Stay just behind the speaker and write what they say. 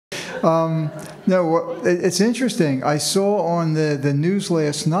No, it's interesting. I saw on the news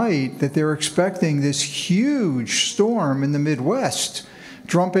last night that they're expecting this huge storm in the Midwest,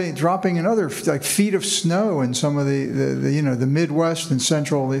 dropping another like feet of snow in some of the Midwest and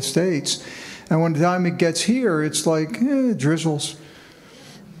central states. And when the time it gets here, it's like drizzles.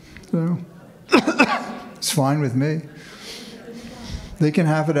 So it's fine with me. They can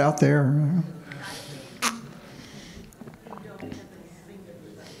have it out there.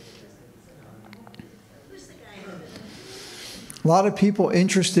 A lot of people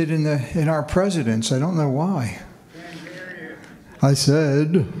interested in our presidents. I don't know why. I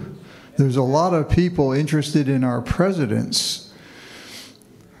said there's a lot of people interested in our presidents.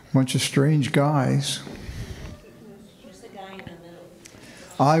 Bunch of strange guys. Who's the guy in the middle?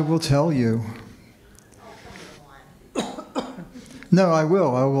 I will tell you. No, I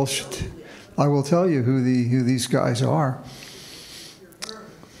will. I will tell you who these guys are.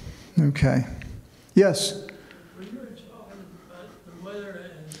 Okay. Yes. When you were talking about the weather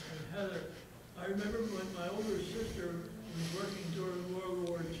and Heather, I remember when my older sister was working during World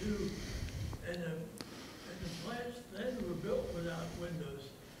War II, and the plants then were built without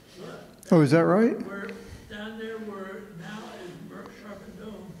windows. Oh, is that right? We're down there where now is Sharpen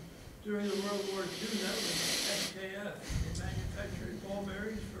Dome. During the World War II, that was SKF. They manufactured ball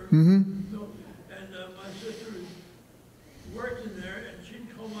bearings for milk. And my sister worked in there, and she'd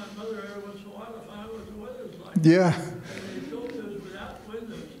call my mother every once in a while to find out what the weather was like. Yeah. And they built those without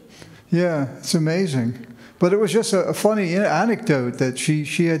windows. Yeah, it's amazing. But it was just a funny anecdote that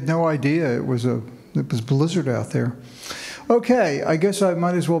she had no idea it was blizzard out there. Okay, I guess I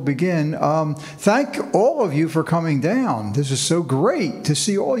might as well begin. Thank all of you for coming down. This is so great to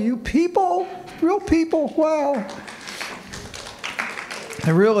see all you people, real people. Wow.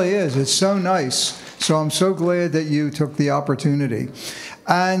 It really is. It's so nice. So I'm so glad that you took the opportunity.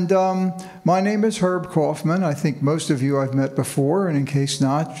 And my name is Herb Kaufman. I think most of you I've met before, and in case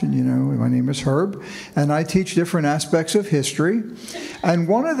not, my name is Herb, and I teach different aspects of history. And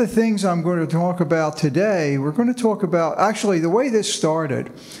one of the things I'm going to talk about today, we're going to talk about, actually, the way this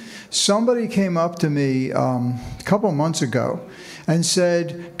started. Somebody came up to me a couple months ago and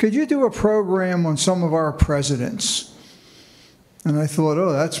said, could you do a program on some of our presidents? And I thought,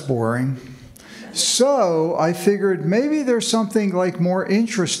 oh, that's boring. So I figured maybe there's something like more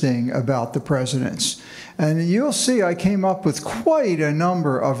interesting about the presidents. And you'll see I came up with quite a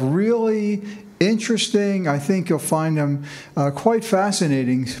number of really interesting, I think you'll find them quite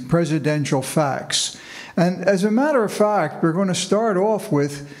fascinating presidential facts. And as a matter of fact, we're going to start off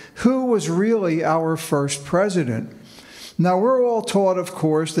with who was really our first president. Now, we're all taught, of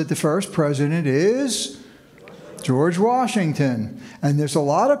course, that the first president is George Washington. And there's a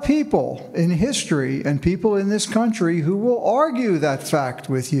lot of people in history and people in this country who will argue that fact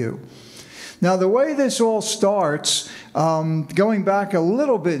with you. Now, the way this all starts, going back a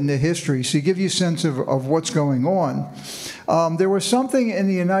little bit into history, so to give you a sense of what's going on, there was something in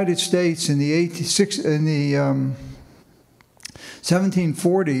the United States in the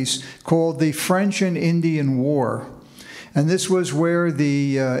 1740s called the French and Indian War. And this was where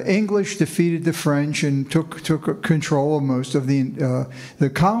the English defeated the French and took control of most of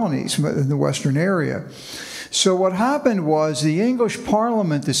the colonies in the western area. So what happened was the English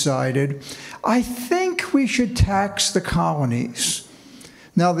Parliament decided, I think we should tax the colonies.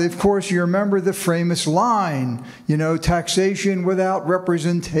 Now, of course, you remember the famous line, taxation without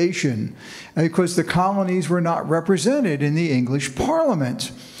representation, because the colonies were not represented in the English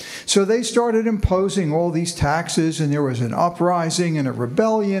Parliament. So they started imposing all these taxes, and there was an uprising and a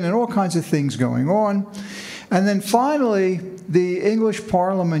rebellion and all kinds of things going on. And then finally, the English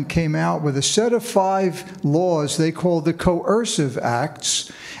Parliament came out with a set of 5 laws they called the Coercive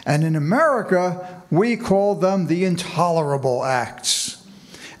Acts. And in America, we call them the Intolerable Acts.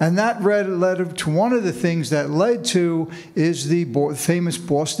 And that led to one of the things that led to is the famous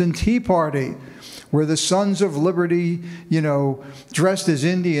Boston Tea Party, where the Sons of Liberty, dressed as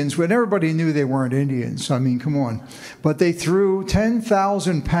Indians, when everybody knew they weren't Indians. I mean, come on. But they threw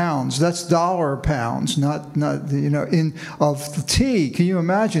 10,000 pounds, that's dollar pounds, not of tea. Can you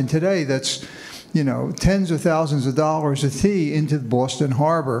imagine today that's, tens of thousands of dollars of tea into Boston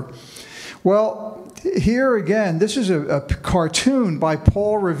Harbor. Well, here again, this is a cartoon by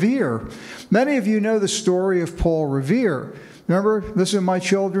Paul Revere. Many of you know the story of Paul Revere. Remember, listen, my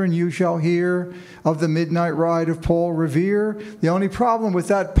children, you shall hear of the midnight ride of Paul Revere. The only problem with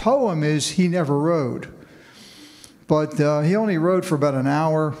that poem is he never rode. but he only wrote for about an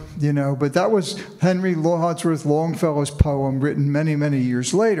hour, but that was Henry Wadsworth Longfellow's poem written many, many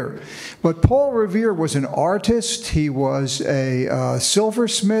years later. But Paul Revere was an artist. He was a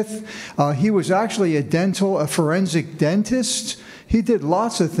silversmith. He was actually a forensic dentist. He did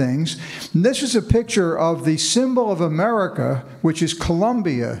lots of things. And this is a picture of the symbol of America, which is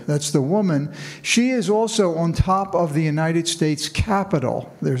Columbia. That's the woman. She is also on top of the United States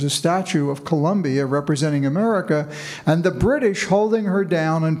Capitol. There's a statue of Columbia representing America, and the British holding her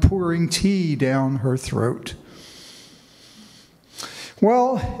down and pouring tea down her throat.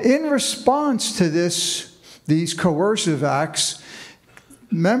 Well, in response to these coercive acts,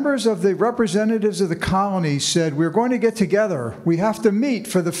 members of the representatives of the colonies said, we're going to get together. We have to meet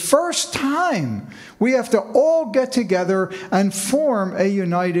for the first time. We have to all get together and form a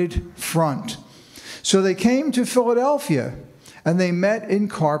united front. So they came to Philadelphia, and they met in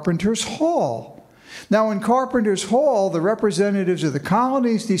Carpenter's Hall. Now, in Carpenter's Hall, the representatives of the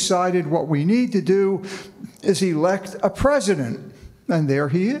colonies decided what we need to do is elect a president. And there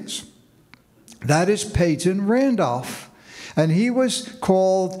he is. That is Peyton Randolph. And he was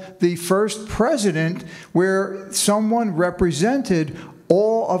called the first president, where someone represented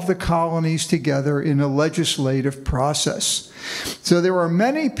all of the colonies together in a legislative process. So there are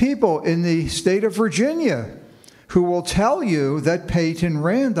many people in the state of Virginia who will tell you that Peyton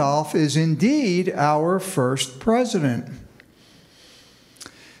Randolph is indeed our first president.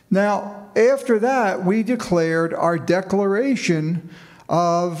 Now, after that, we declared our Declaration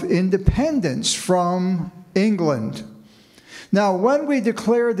of Independence from England. Now, when we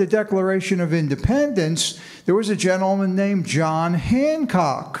declared the Declaration of Independence, there was a gentleman named John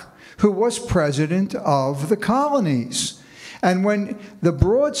Hancock, who was president of the colonies. And when the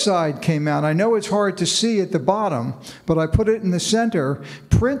broadside came out, I know it's hard to see at the bottom, but I put it in the center.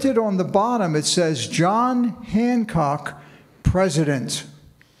 Printed on the bottom, it says, John Hancock, President.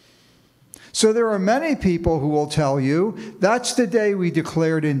 So there are many people who will tell you that's the day we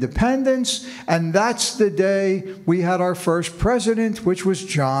declared independence, and that's the day we had our first president, which was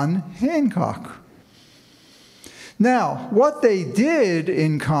John Hancock. Now, what they did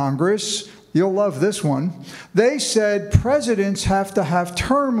in Congress, you'll love this one, they said presidents have to have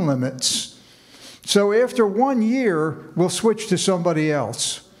term limits. So after 1 year, we'll switch to somebody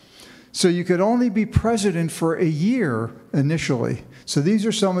else. So you could only be president for a year initially. So these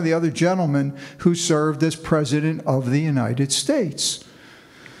are some of the other gentlemen who served as president of the United States.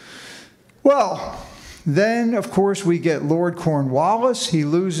 Well, then, of course, we get Lord Cornwallis. He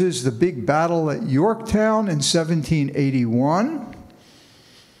loses the big battle at Yorktown in 1781.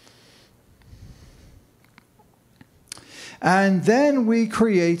 And then we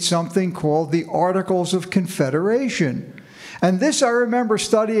create something called the Articles of Confederation. And this, I remember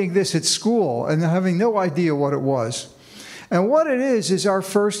studying this at school and having no idea what it was. And what it is our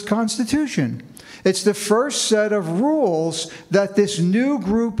first Constitution. It's the first set of rules that this new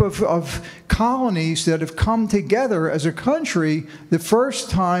group of colonies that have come together as a country, the first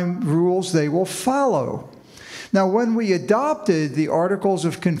time rules they will follow. Now, when we adopted the Articles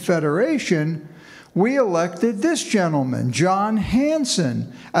of Confederation, we elected this gentleman, John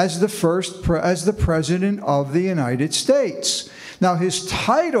Hanson, as the President of the United States. Now, his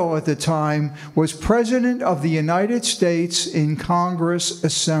title at the time was President of the United States in Congress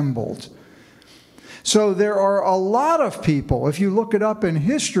Assembled. So there are a lot of people, if you look it up in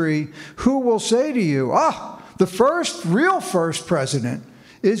history, who will say to you, the real first president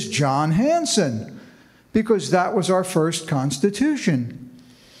is John Hanson, because that was our first Constitution.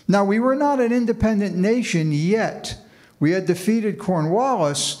 Now, we were not an independent nation yet. We had defeated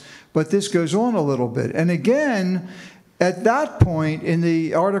Cornwallis, but this goes on a little bit. And again, at that point in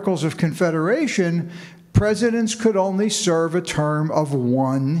the Articles of Confederation, presidents could only serve a term of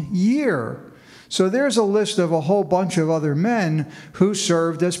 1 year. So there's a list of a whole bunch of other men who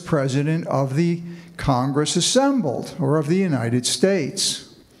served as president of the Congress Assembled, or of the United States.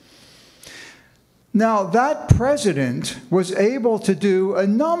 Now, that president was able to do a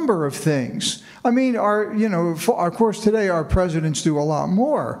number of things. I mean, of course, today our presidents do a lot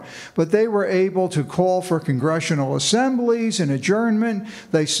more, but they were able to call for congressional assemblies and adjournment.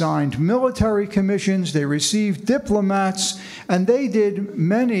 They signed military commissions. They received diplomats, and they did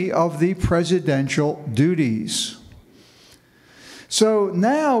many of the presidential duties. So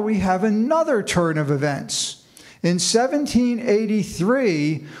now we have another turn of events. In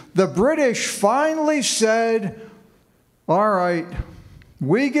 1783, the British finally said, all right,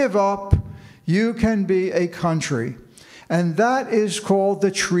 we give up. You can be a country. And that is called the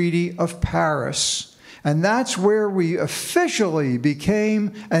Treaty of Paris. And that's where we officially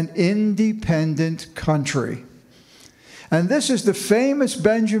became an independent country. And this is the famous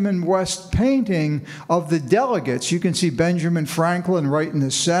Benjamin West painting of the delegates. You can see Benjamin Franklin right in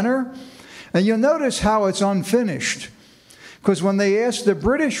the center. And you'll notice how it's unfinished. Because when they asked the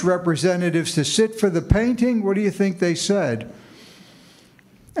British representatives to sit for the painting, what do you think they said?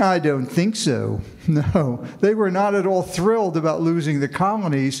 I don't think so. No, they were not at all thrilled about losing the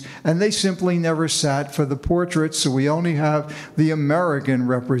colonies, and they simply never sat for the portraits, so we only have the American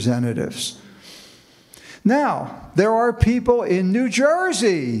representatives. Now, there are people in New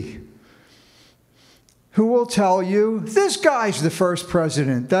Jersey who will tell you, this guy's the first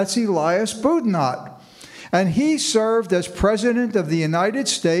president. That's Elias Boudinot. And he served as President of the United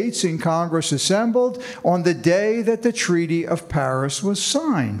States in Congress assembled on the day that the Treaty of Paris was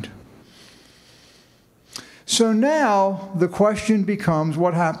signed. So now the question becomes,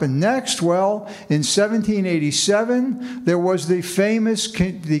 what happened next? Well, in 1787, there was the famous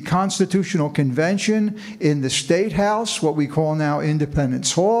Constitutional Convention in the State House, what we call now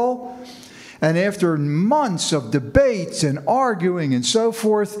Independence Hall. And after months of debates and arguing and so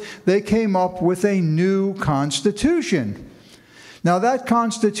forth, they came up with a new constitution. Now, that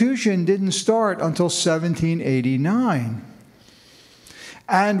constitution didn't start until 1789.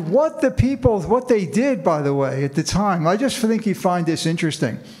 And what they did, by the way, at the time, I just think you find this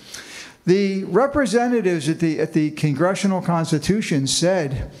interesting. The representatives at the Congressional Constitution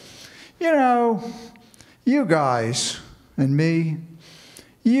said, you know, you guys and me,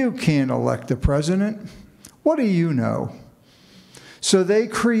 you can't elect a president. What do you know? So they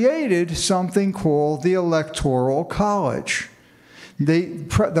created something called the Electoral College.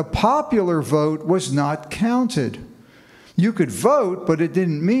 The popular vote was not counted. You could vote, but it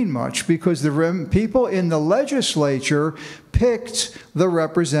didn't mean much because the people in the legislature picked the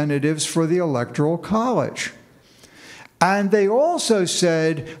representatives for the Electoral College. And they also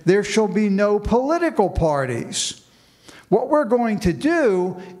said there shall be no political parties. What we're going to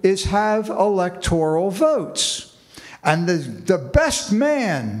do is have electoral votes. And the best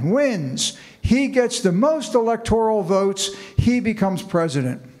man wins. He gets the most electoral votes, he becomes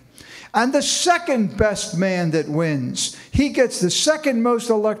president. And the second best man that wins, he gets the second most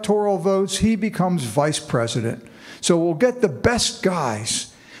electoral votes, he becomes vice president. So we'll get the best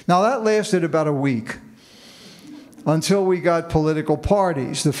guys. Now that lasted about a week, until we got political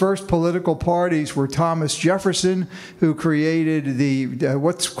parties. The first political parties were Thomas Jefferson, who created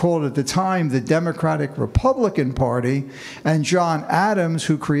what's called at the time the Democratic Republican Party, and John Adams,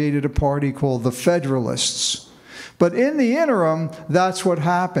 who created a party called the Federalists. But in the interim, that's what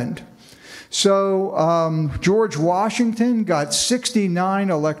happened. So George Washington got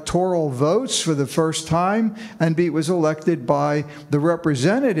 69 electoral votes for the first time, and was elected by the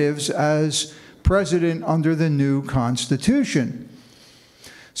representatives as president under the new Constitution.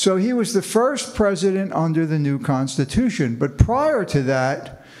 So he was the first president under the new Constitution. But prior to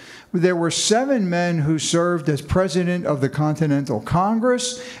that, there were 7 men who served as president of the Continental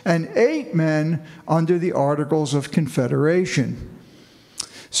Congress and 8 men under the Articles of Confederation.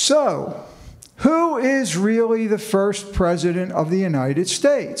 So, who is really the first president of the United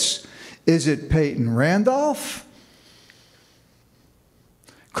States? Is it Peyton Randolph?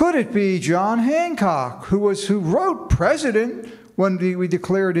 Could it be John Hancock, who wrote president when we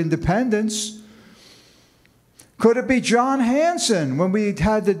declared independence? Could it be John Hanson when we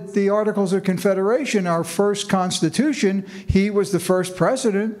had the Articles of Confederation, our first constitution? He was the first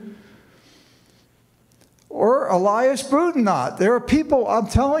president. Or Elias Boudinot. There are people, I'm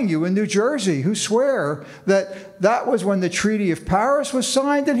telling you, in New Jersey who swear that that was when the Treaty of Paris was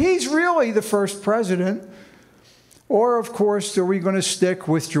signed, and he's really the first president. Or, of course, are we going to stick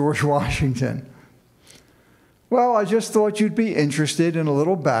with George Washington? Well, I just thought you'd be interested in a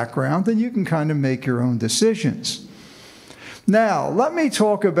little background, and you can kind of make your own decisions. Now, let me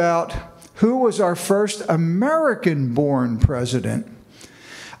talk about who was our first American-born president.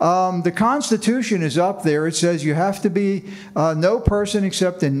 The Constitution is up there. It says you have to be no person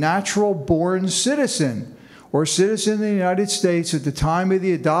except a natural-born citizen or citizen of the United States at the time of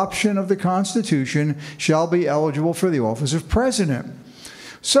the adoption of the Constitution shall be eligible for the office of president.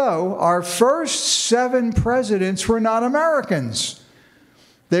 So our first 7 presidents were not Americans.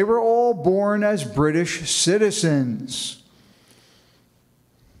 They were all born as British citizens.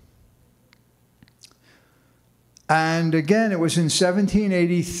 And again, it was in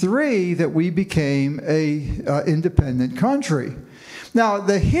 1783 that we became an independent country. Now,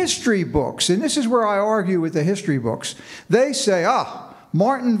 the history books, and this is where I argue with the history books, they say,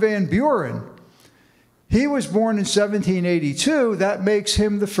 Martin Van Buren, he was born in 1782. That makes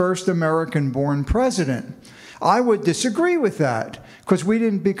him the first American-born president. I would disagree with that because we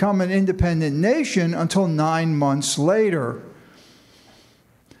didn't become an independent nation until 9 months later.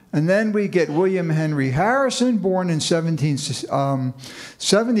 And then we get William Henry Harrison, born in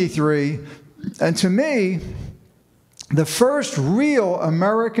 1773. And to me, the first real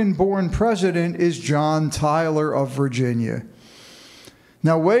American-born president is John Tyler of Virginia.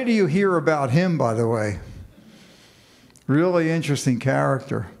 Now, wait till you hear about him, by the way. Really interesting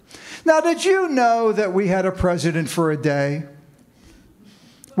character. Now, did you know that we had a president for a day?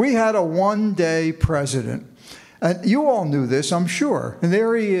 We had a one-day president. And you all knew this, I'm sure. And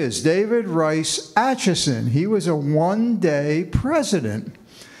there he is, David Rice Atchison. He was a one-day president.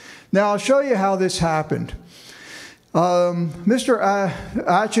 Now, I'll show you how this happened. Mr.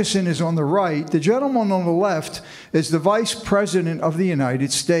 Atchison is on the right. The gentleman on the left is the Vice President of the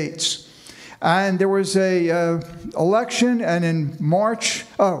United States. And there was a election, and in March,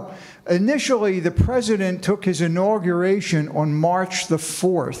 initially the president took his inauguration on March the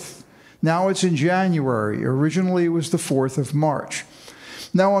 4th. Now it's in January. Originally it was the 4th of March.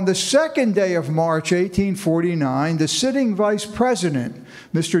 Now on the second day of March, 1849, the sitting vice president,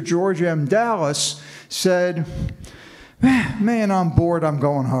 Mr. George M. Dallas, said, "Man, I'm bored, I'm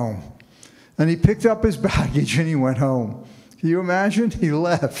going home." And he picked up his baggage and he went home. Can you imagine? He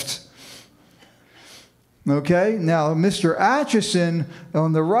left. Okay, now Mr. Atchison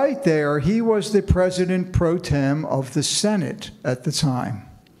on the right there, he was the president pro tem of the Senate at the time.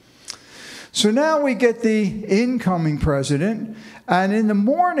 So now we get the incoming president, and in the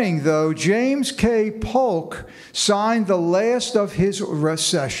morning, though, James K. Polk signed the last of his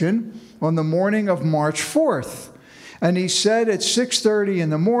recession on the morning of March 4th. And he said at 6:30 in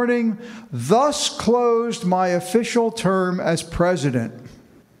the morning, "Thus closed my official term as president."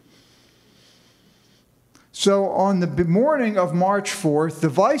 So on the morning of March 4th, the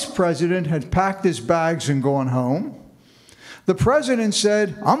vice president had packed his bags and gone home. The president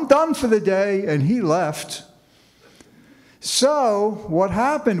said, "I'm done for the day," and he left. So what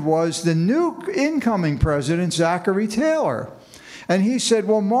happened was the new incoming president, Zachary Taylor, and he said,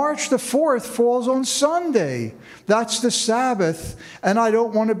 "Well, March the 4th falls on Sunday. That's the Sabbath, and I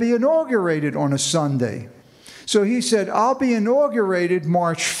don't want to be inaugurated on a Sunday." So he said, "I'll be inaugurated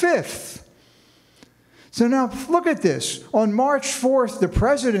March 5th. So now look at this. On March 4th, the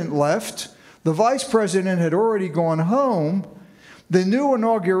president left. The vice president had already gone home. The new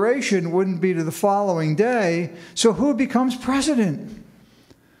inauguration wouldn't be to the following day. So who becomes president?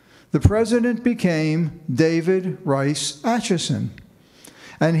 The president became David Rice Atchison.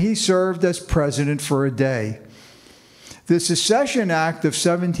 And he served as president for a day. The Secession Act of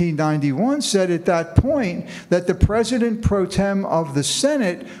 1791 said at that point that the president pro tem of the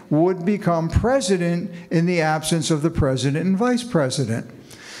Senate would become president in the absence of the president and vice president.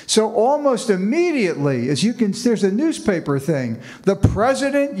 So almost immediately, as you can, there's a newspaper thing, the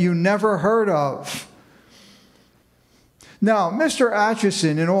president you never heard of. Now, Mr.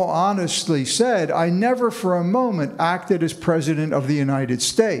 Atchison, in all honesty, said, "I never for a moment acted as president of the United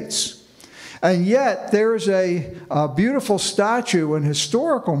States." And yet, there's a beautiful statue and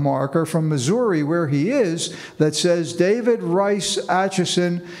historical marker from Missouri where he is that says, "David Rice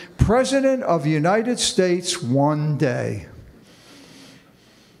Atchison, President of the United States, one day."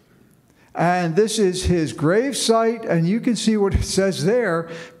 And this is his grave site, and you can see what it says there.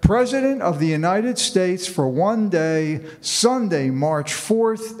 President of the United States for one day, Sunday, March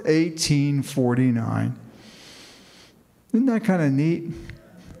 4th, 1849. Isn't that kind of neat?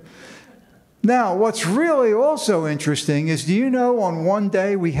 Now, what's really also interesting is, do you know on one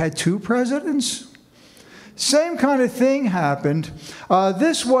day we had two presidents? Same kind of thing happened.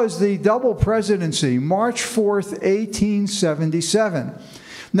 This was the double presidency, March 4th, 1877.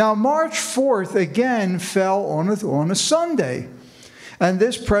 Now, March 4th, again, fell on a Sunday. And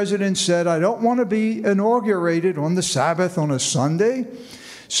this president said, "I don't want to be inaugurated on the Sabbath on a Sunday."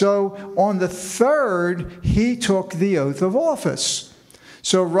 So on the 3rd, he took the oath of office.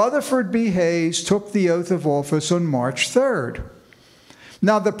 So Rutherford B. Hayes took the oath of office on March 3rd.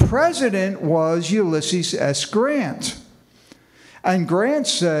 Now, the president was Ulysses S. Grant. And Grant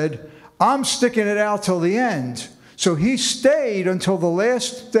said, "I'm sticking it out till the end." So he stayed until the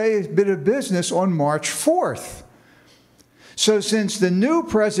last bit of business on March 4th. So since the new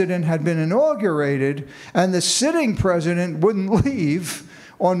president had been inaugurated and the sitting president wouldn't leave,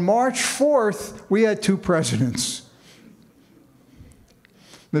 on March 4th, we had two presidents,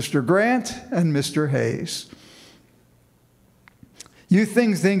 Mr. Grant and Mr. Hayes. You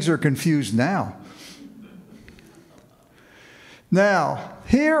think things are confused now. Now,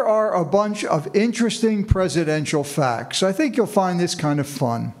 here are a bunch of interesting presidential facts. I think you'll find this kind of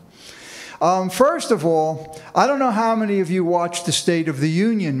fun. First of all, I don't know how many of you watch the State of the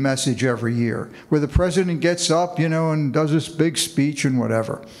Union message every year, where the president gets up, and does this big speech and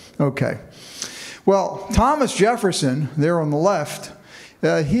whatever. Okay. Well, Thomas Jefferson, there on the left,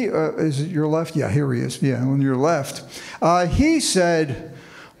 is it your left? Yeah, here he is. Yeah, on your left. He said,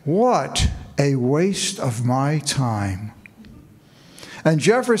 "What a waste of my time." And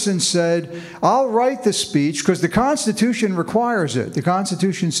Jefferson said, "I'll write the speech because the Constitution requires it. The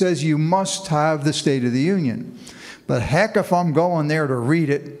Constitution says you must have the State of the Union. But heck if I'm going there to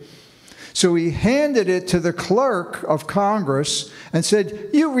read it." So he handed it to the clerk of Congress and said,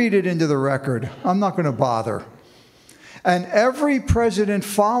 "You read it into the record. I'm not going to bother." And every president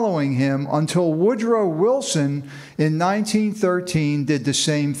following him until Woodrow Wilson in 1913 did the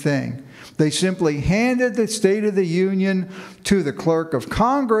same thing. They simply handed the State of the Union to the clerk of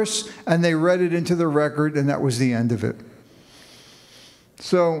Congress, and they read it into the record, and that was the end of it.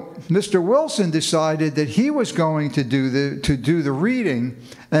 So Mr. Wilson decided that he was going to do the reading,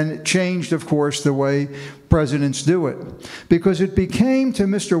 and it changed, of course, the way presidents do it. Because it became to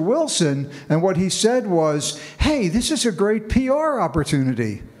Mr. Wilson, and what he said was, "Hey, this is a great PR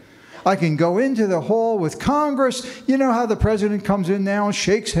opportunity. I can go into the hall with Congress. You know how the president comes in now and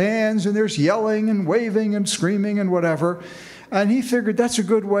shakes hands, and there's yelling and waving and screaming and whatever." And he figured that's a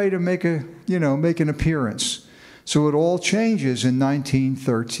good way to make an appearance. So it all changes in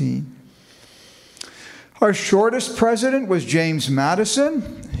 1913. Our shortest president was James Madison.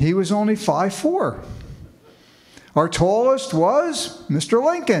 He was only 5'4". Our tallest was Mr.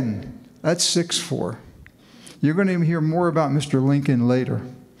 Lincoln. That's 6'4". You're going to hear more about Mr. Lincoln later.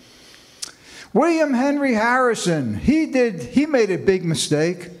 William Henry Harrison, he made a big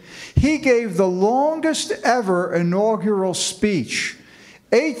mistake. He gave the longest ever inaugural speech,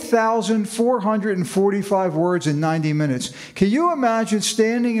 8,445 words in 90 minutes. Can you imagine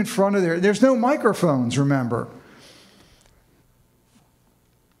standing in front of there's no microphones, remember.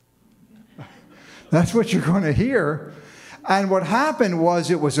 That's what you're going to hear. And what happened was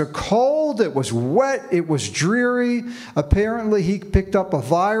it was a cold, it was wet, it was dreary. Apparently he picked up a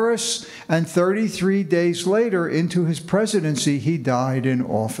virus, and 33 days later into his presidency, he died in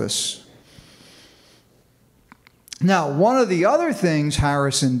office. Now, one of the other things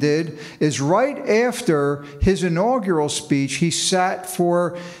Harrison did is right after his inaugural speech, he sat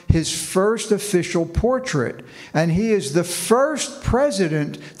for his first official portrait, and he is the first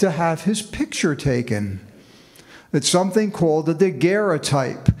president to have his picture taken. It's something called the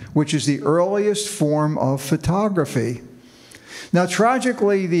daguerreotype, which is the earliest form of photography. Now,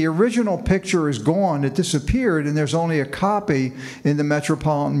 tragically, the original picture is gone. It disappeared, and there's only a copy in the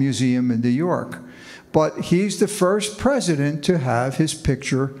Metropolitan Museum in New York. But he's the first president to have his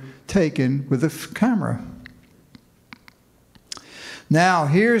picture taken with a camera. Now,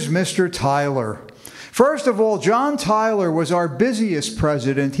 here's Mr. Tyler. First of all, John Tyler was our busiest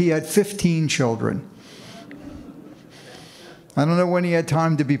president. He had 15 children. I don't know when he had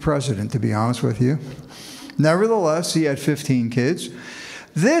time to be president, to be honest with you. Nevertheless, he had 15 kids.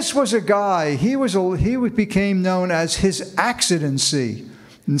 This was a guy, he became known as His Accidency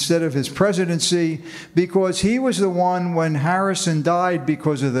instead of his presidency, because he was the one, when Harrison died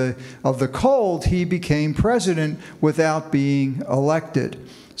because of the cold, he became president without being elected.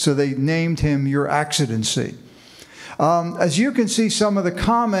 So they named him Your Accidency. As you can see some of the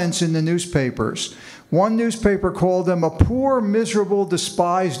comments in the newspapers, one newspaper called him a poor, miserable,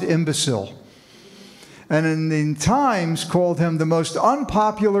 despised imbecile. And in the Times called him the most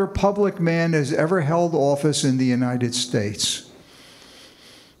unpopular public man has ever held office in the United States.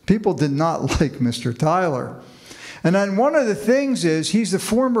 People did not like Mr. Tyler. And then one of the things is he's the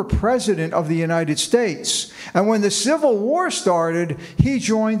former president of the United States. And when the Civil War started, he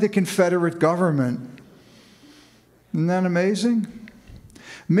joined the Confederate government. Isn't that amazing?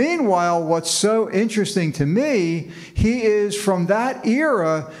 Meanwhile, what's so interesting to me, he is, from that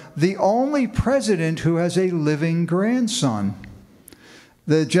era, the only president who has a living grandson.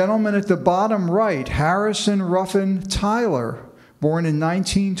 The gentleman at the bottom right, Harrison Ruffin Tyler, born in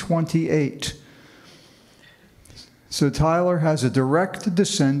 1928. So Tyler has a direct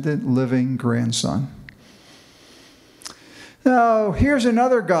descendant living grandson. Now, here's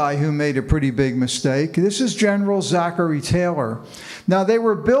another guy who made a pretty big mistake. This is General Zachary Taylor. Now, they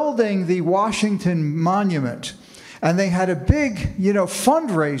were building the Washington Monument, and they had a big,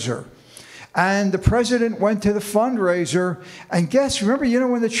 fundraiser. And the president went to the fundraiser, and remember,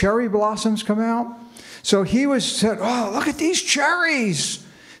 when the cherry blossoms come out? So he said, "Oh, look at these cherries."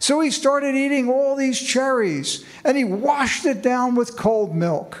 So he started eating all these cherries, and he washed it down with cold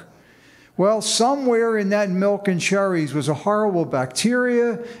milk. Well, somewhere in that milk and cherries was a horrible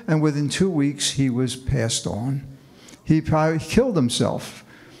bacteria, and within 2 weeks he was passed on. He probably killed himself.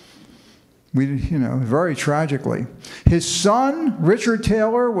 Very tragically. His son, Richard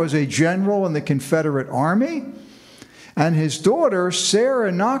Taylor, was a general in the Confederate Army, and his daughter,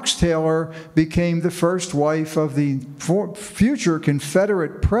 Sarah Knox Taylor, became the first wife of the future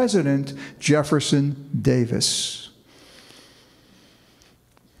Confederate President, Jefferson Davis.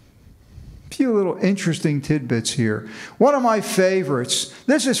 Few little interesting tidbits here. One of my favorites,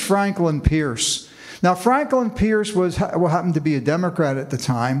 this is Franklin Pierce. Now, Franklin Pierce happened to be a Democrat at the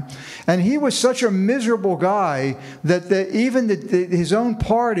time, and he was such a miserable guy that even his own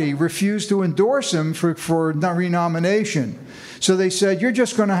party refused to endorse him for renomination. So they said, "You're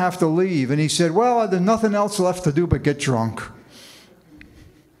just going to have to leave." And he said, "Well, there's nothing else left to do but get drunk."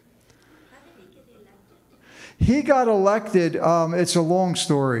 He got elected. It's a long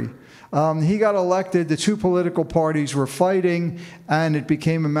story. He got elected, the two political parties were fighting, and it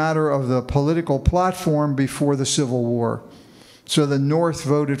became a matter of the political platform before the Civil War. So the North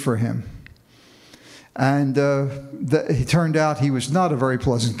voted for him. And it turned out he was not a very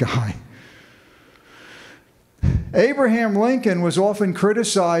pleasant guy. Abraham Lincoln was often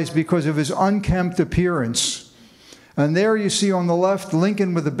criticized because of his unkempt appearance. And there you see on the left,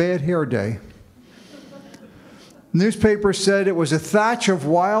 Lincoln with a bad hair day. Newspapers said it was a thatch of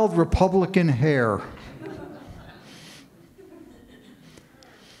wild Republican hair.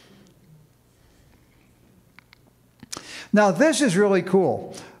 Now, this is really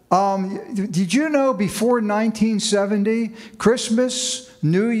cool. Did you know before 1970, Christmas,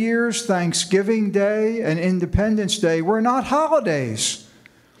 New Year's, Thanksgiving Day, and Independence Day were not holidays?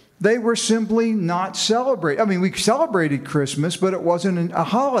 They were simply not celebrated. I mean, we celebrated Christmas, but it wasn't a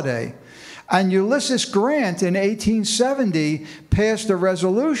holiday. And Ulysses Grant in 1870 passed a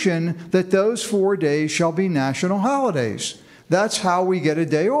resolution that those 4 days shall be national holidays. That's how we get a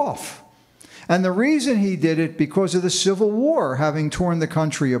day off. And the reason he did it, because of the Civil War having torn the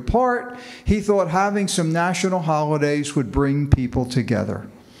country apart, he thought having some national holidays would bring people together.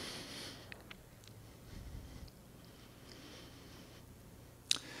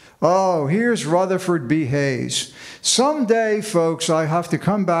 Oh, here's Rutherford B. Hayes. Someday, folks, I have to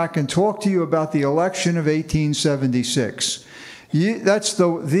come back and talk to you about the election of 1876. That's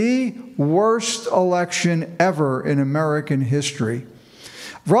the worst election ever in American history.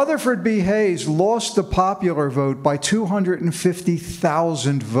 Rutherford B. Hayes lost the popular vote by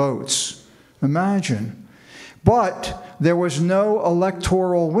 250,000 votes. Imagine. But there was no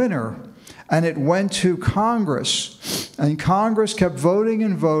electoral winner, and it went to Congress. And Congress kept voting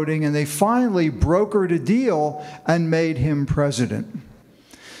and voting, and they finally brokered a deal and made him president.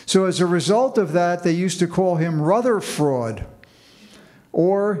 So as a result of that, they used to call him Rutherfraud,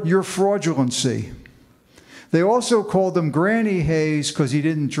 or your fraudulency. They also called him Granny Hayes because he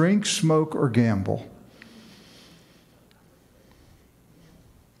didn't drink, smoke, or gamble.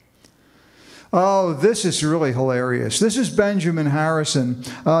 Oh, this is really hilarious. This is Benjamin Harrison.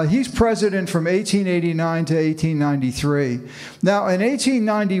 He's president from 1889 to 1893. Now, in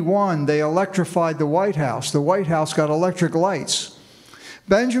 1891, they electrified the White House. The White House got electric lights.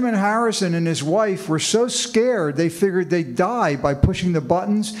 Benjamin Harrison and his wife were so scared they figured they'd die by pushing the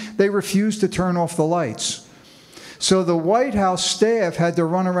buttons. They refused to turn off the lights. So the White House staff had to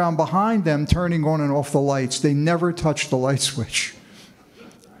run around behind them turning on and off the lights. They never touched the light switch.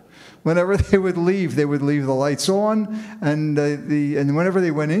 Whenever they would leave the lights on, and whenever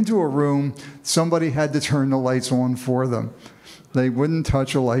they went into a room, somebody had to turn the lights on for them. They wouldn't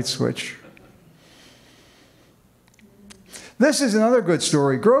touch a light switch. This is another good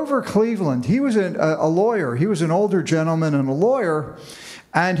story. Grover Cleveland, he was a lawyer. He was an older gentleman and a lawyer,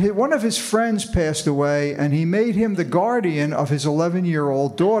 and one of his friends passed away, and he made him the guardian of his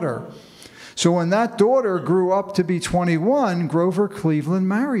 11-year-old daughter. So when that daughter grew up to be 21, Grover Cleveland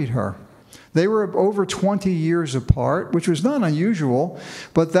married her. They were over 20 years apart, which was not unusual,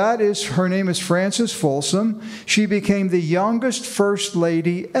 but her name is Frances Folsom. She became the youngest First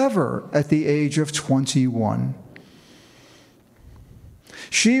Lady ever at the age of 21.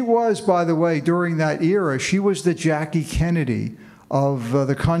 She was, by the way, during that era, she was the Jackie Kennedy of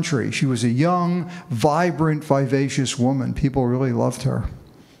the country. She was a young, vibrant, vivacious woman. People really loved her.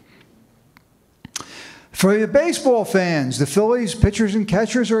 For the baseball fans, the Phillies pitchers and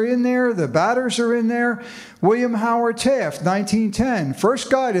catchers are in there. The batters are in there. William Howard Taft, 1910, first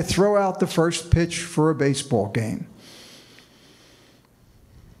guy to throw out the first pitch for a baseball game.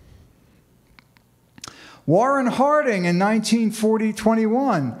 Warren Harding in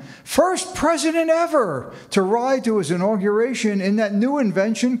 1921, first president ever to ride to his inauguration in that new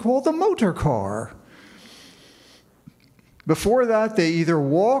invention called the motor car. Before that, they either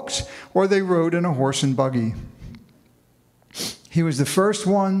walked or they rode in a horse and buggy. He was the first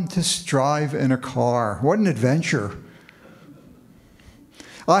one to drive in a car. What an adventure.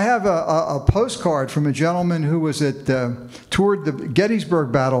 I have a postcard from a gentleman who was toured the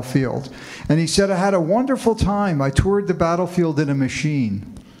Gettysburg battlefield, and he said, I had a wonderful time. I toured the battlefield in a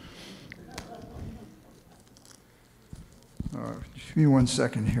machine. Give me 1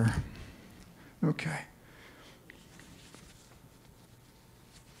 second here. Okay.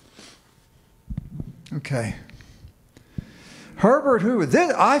 Okay. Herbert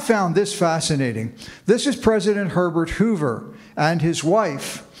Hoover. I found this fascinating. This is President Herbert Hoover and his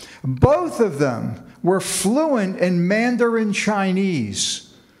wife. Both of them were fluent in Mandarin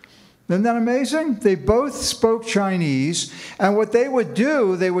Chinese. Isn't that amazing? They both spoke Chinese, and what they would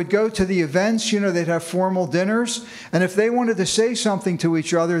do, they would go to the events, they'd have formal dinners, and if they wanted to say something to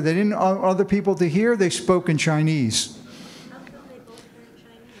each other they didn't want other people to hear, they spoke in Chinese.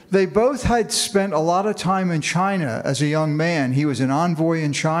 They both had spent a lot of time in China as a young man. He was an envoy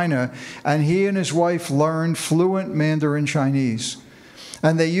in China, and he and his wife learned fluent Mandarin Chinese.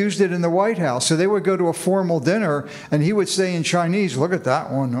 And they used it in the White House. So they would go to a formal dinner, and he would say in Chinese, look at that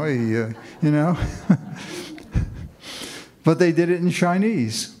one, But they did it in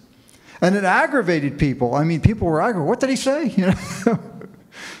Chinese. And it aggravated people. I mean, people were aggravated. What did he say?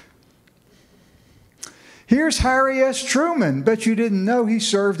 Here's Harry S. Truman. Bet you didn't know he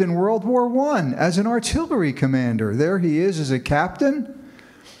served in World War I as an artillery commander. There he is as a captain.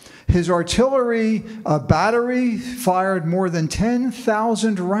 His artillery battery fired more than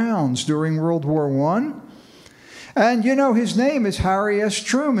 10,000 rounds during World War I. And his name is Harry S.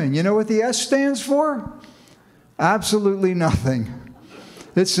 Truman. You know what the S stands for? Absolutely nothing.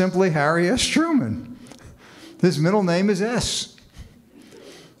 It's simply Harry S. Truman. His middle name is S.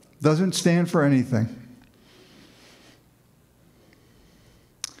 Doesn't stand for anything.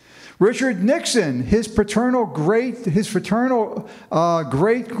 Richard Nixon, his fraternal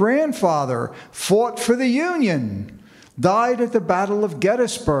great-grandfather, fought for the Union, died at the Battle of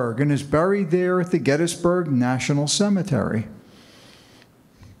Gettysburg, and is buried there at the Gettysburg National Cemetery.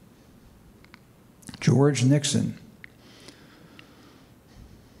 George Nixon.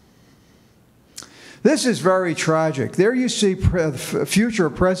 This is very tragic. There you see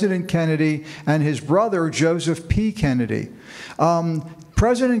future President Kennedy and his brother, Joseph P. Kennedy.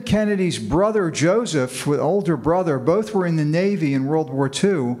 President Kennedy's brother, Joseph, with older brother, both were in the Navy in World War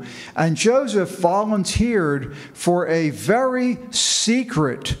II, and Joseph volunteered for a very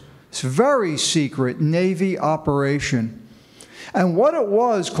secret Navy operation. And what it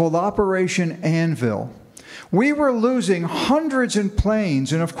was called Operation Anvil. We were losing hundreds of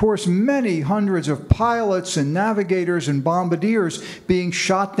planes and, of course, many hundreds of pilots and navigators and bombardiers being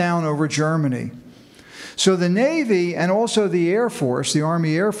shot down over Germany. So the Navy and also the Air Force, the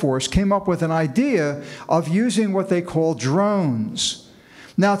Army Air Force, came up with an idea of using what they call drones.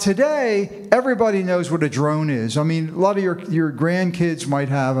 Now today, everybody knows what a drone is. I mean, a lot of your grandkids might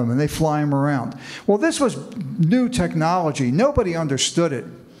have them and they fly them around. Well, this was new technology. Nobody understood it.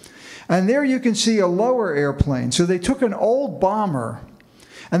 And there you can see a lower airplane. So they took an old bomber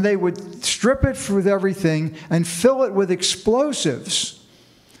and they would strip it with everything and fill it with explosives.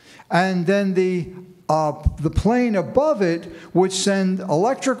 And then the plane above it would send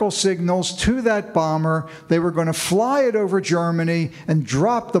electrical signals to that bomber. They were going to fly it over Germany and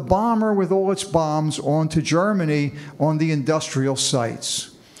drop the bomber with all its bombs onto Germany on the industrial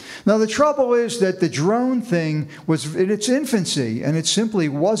sites. Now, the trouble is that the drone thing was in its infancy, and it simply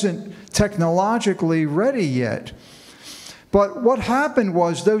wasn't technologically ready yet. But what happened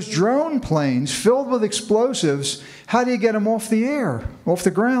was those drone planes filled with explosives, how do you get them off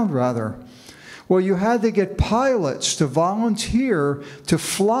the ground rather? Well, you had to get pilots to volunteer to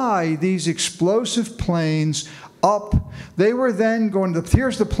fly these explosive planes up. They were then going to,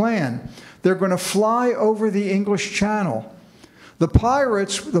 here's the plan. They're going to fly over the English Channel. The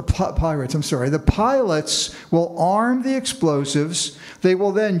pilots will arm the explosives. They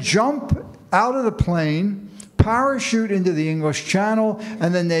will then jump out of the plane, parachute into the English Channel,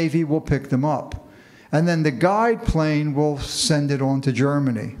 and the Navy will pick them up. And then the guide plane will send it on to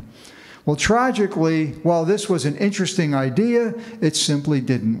Germany. Well, tragically, while this was an interesting idea, it simply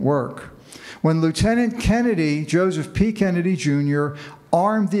didn't work. When Lieutenant Kennedy, Joseph P. Kennedy Jr.,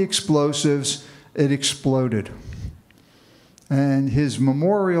 armed the explosives, it exploded. And his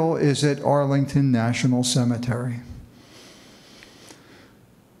memorial is at Arlington National Cemetery.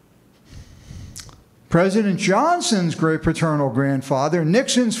 President Johnson's great paternal grandfather,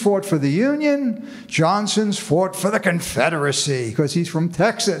 Nixon's fought for the Union. Johnson's fought for the Confederacy because he's from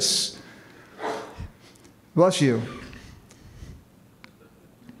Texas. Bless you.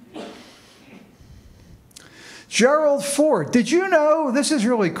 Gerald Ford. Did you know, this is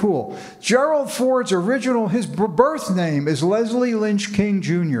really cool, Gerald Ford's his birth name is Leslie Lynch King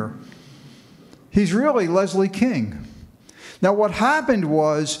Jr. He's really Leslie King. Now what happened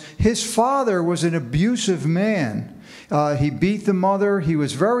was his father was an abusive man. He beat the mother. He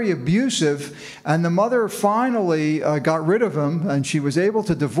was very abusive. And the mother finally got rid of him, and she was able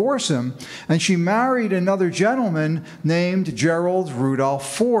to divorce him. And she married another gentleman named Gerald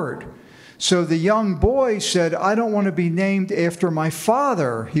Rudolph Ford. So the young boy said, I don't want to be named after my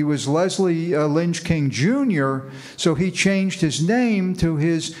father. He was Leslie Lynch King Jr., so he changed his name to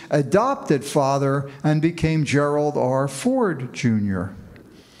his adopted father and became Gerald R. Ford Jr.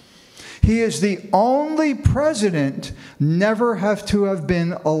 He is the only president never to have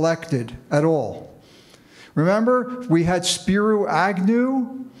been elected at all. Remember, we had Spiro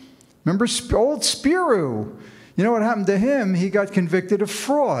Agnew. Remember old Spiro? You know what happened to him? He got convicted of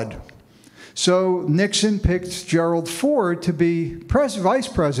fraud. So Nixon picked Gerald Ford to be vice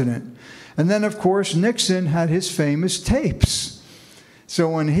president. And then, of course, Nixon had his famous tapes. So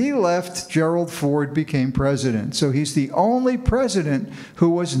when he left, Gerald Ford became president. So he's the only president who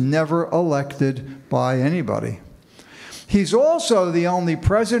was never elected by anybody. He's also the only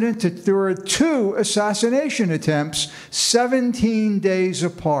president there were 2 assassination attempts 17 days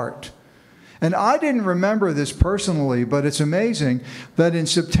apart. And I didn't remember this personally, but it's amazing that in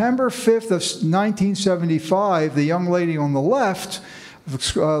September 5th of 1975, the young lady on the left,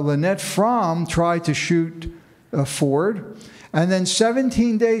 Lynette Fromm, tried to shoot Ford. And then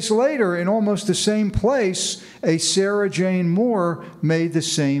 17 days later, in almost the same place, a Sarah Jane Moore made the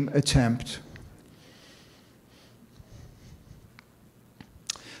same attempt.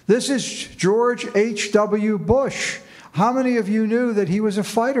 This is George H.W. Bush. How many of you knew that he was a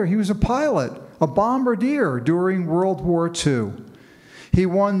fighter? He was a pilot, a bombardier during World War II. He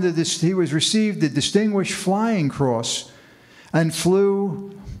received the Distinguished Flying Cross and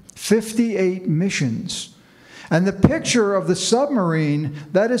flew 58 missions. And the picture of the submarine,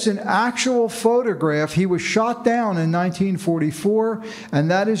 that is an actual photograph. He was shot down in 1944,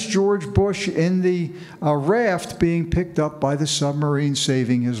 and that is George Bush in the raft being picked up by the submarine,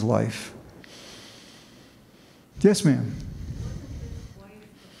 saving his life. Yes, ma'am.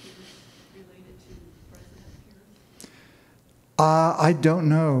 I don't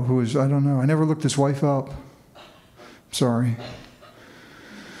know I don't know. I never looked his wife up. Sorry.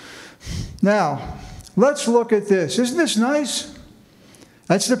 Now, let's look at this. Isn't this nice?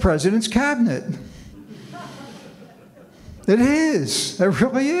 That's the president's cabinet. It is. It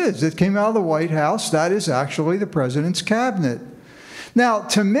really is. It came out of the White House. That is actually the president's cabinet. Now,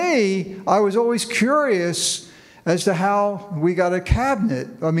 to me, I was always curious as to how we got a cabinet.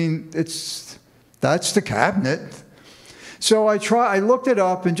 I mean, that's the cabinet. So I looked it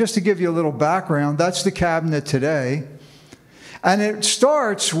up, and just to give you a little background, that's the cabinet today. And it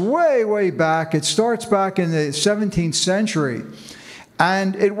starts way, way back. It starts back in the 17th century.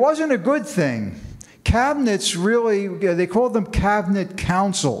 And it wasn't a good thing. Cabinets really, they called them cabinet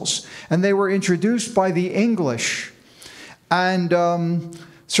councils. And they were introduced by the English. And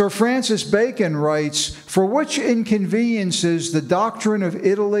Sir Francis Bacon writes, "For which inconveniences the doctrine of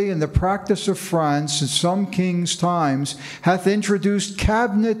Italy and the practice of France in some kings' times hath introduced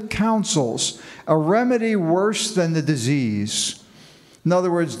cabinet councils, a remedy worse than the disease." In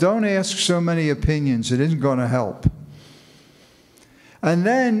other words, don't ask so many opinions. It isn't going to help. And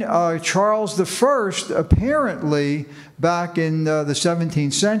then Charles I, apparently, back in the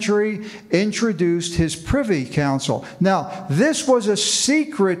 17th century, introduced his Privy Council. Now, this was a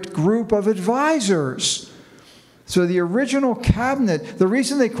secret group of advisors. So the original cabinet, the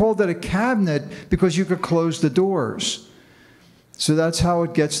reason they called it a cabinet, because you could close the doors. So that's how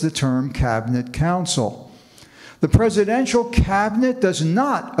it gets the term cabinet council. The presidential cabinet does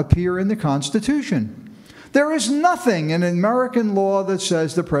not appear in the Constitution. There is nothing in American law that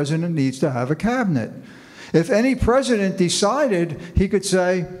says the president needs to have a cabinet. If any president decided, he could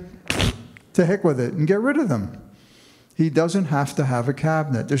say, to heck with it, and get rid of them. He doesn't have to have a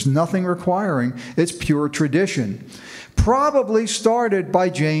cabinet. There's nothing requiring. It's pure tradition. Probably started by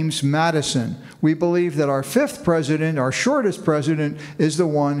James Madison. We believe that our 5th president, our shortest president, is the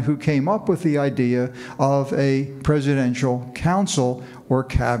one who came up with the idea of a presidential council or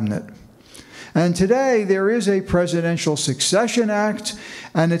cabinet. And today there is a Presidential Succession Act,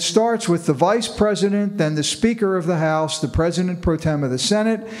 and it starts with the Vice President, then the Speaker of the House, the President Pro Tem of the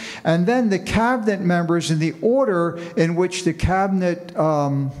Senate, and then the cabinet members in the order in which the cabinet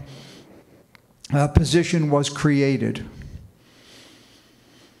position was created.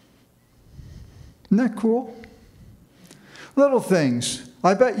 Isn't that cool? Little things.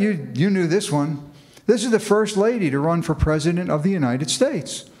 I bet you knew this one. This is the first lady to run for President of the United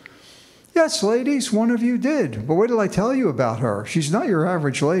States. Yes, ladies, one of you did. But what did I tell you about her? She's not your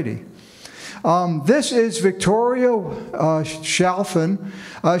average lady. This is Victoria Chalfin.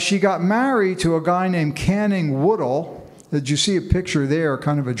 She got married to a guy named Canning Woodall. Did you see a picture there,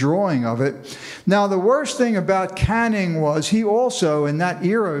 kind of a drawing of it? Now, the worst thing about Canning was he also, in that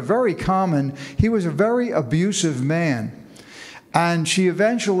era, very common, he was a very abusive man. And she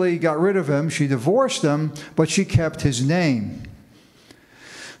eventually got rid of him. She divorced him, but she kept his name.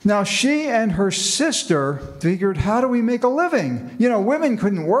 Now, she and her sister figured, how do we make a living? You know, women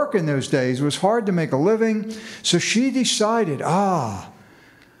couldn't work in those days. It was hard to make a living. So she decided, I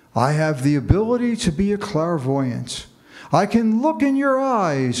have the ability to be a clairvoyant. I can look in your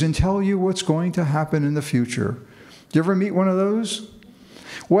eyes and tell you what's going to happen in the future. Did you ever meet one of those?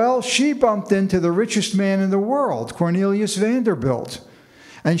 Well, she bumped into the richest man in the world, Cornelius Vanderbilt.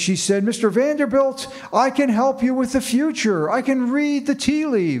 And she said, Mr. Vanderbilt, I can help you with the future. I can read the tea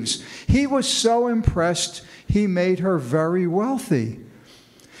leaves. He was so impressed, he made her very wealthy.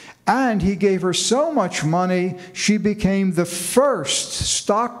 And he gave her so much money, she became the first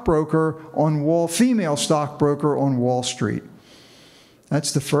female stockbroker on Wall Street.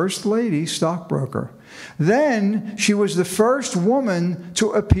 That's the first lady stockbroker. Then she was the first woman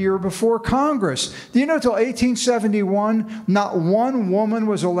to appear before Congress. Do you know, till 1871, not one woman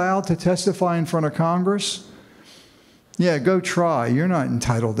was allowed to testify in front of Congress? Yeah, go try. You're not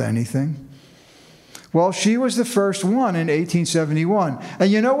entitled to anything. Well, she was the first one in 1871.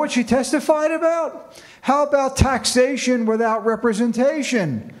 And you know what she testified about? How about taxation without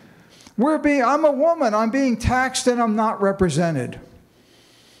representation? I'm a woman. I'm being taxed and I'm not represented.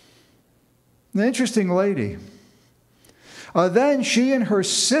 An interesting lady. Then she and her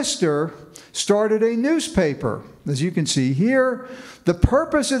sister started a newspaper. As you can see here, the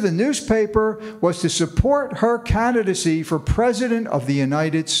purpose of the newspaper was to support her candidacy for President of the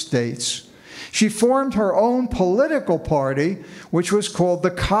United States. She formed her own political party, which was called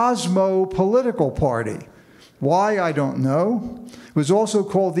the Cosmo Political Party. Why, I don't know. It was also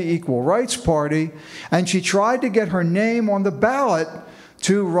called the Equal Rights Party, and she tried to get her name on the ballot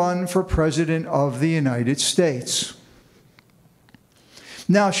to run for President of the United States.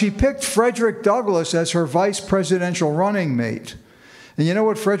 Now, she picked Frederick Douglass as her vice presidential running mate. And you know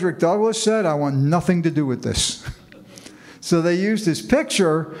what Frederick Douglass said? I want nothing to do with this. So they used his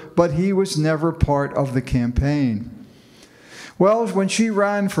picture, but he was never part of the campaign. Well, when she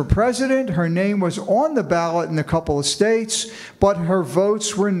ran for president, her name was on the ballot in a couple of states, but her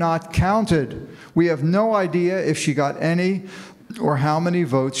votes were not counted. We have no idea if she got any or how many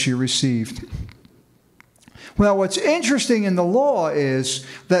votes she received. Well, what's interesting in the law is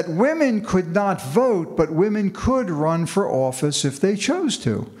that women could not vote, but women could run for office if they chose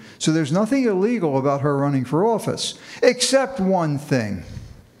to. So there's nothing illegal about her running for office, except one thing.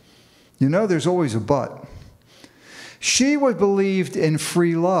 You know, there's always a but. She believed in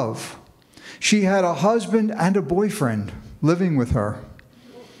free love. She had a husband and a boyfriend living with her.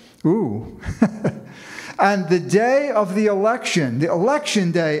 Ooh. And the day of the election day,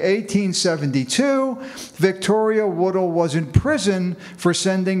 1872, Victoria Woodhull was in prison for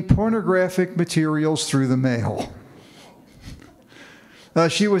sending pornographic materials through the mail.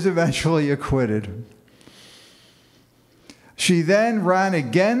 She was eventually acquitted. She then ran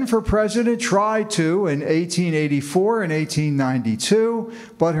again for president, tried to in 1884 and 1892,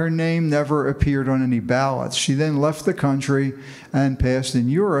 but her name never appeared on any ballots. She then left the country and passed in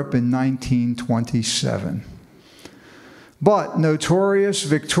Europe in 1927. But notorious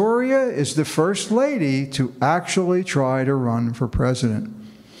Victoria is the first lady to actually try to run for president.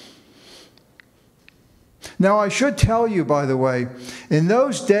 Now, I should tell you, by the way, in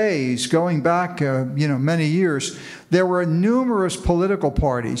those days, going back, many years, there were numerous political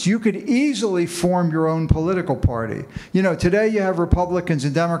parties. You could easily form your own political party. You know, today you have Republicans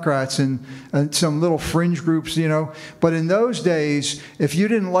and Democrats and some little fringe groups, But in those days, if you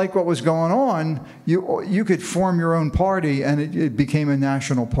didn't like what was going on, you could form your own party, and it became a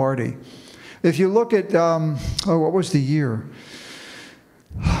national party. If you look at, what was the year?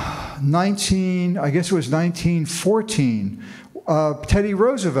 I guess it was 1914. Teddy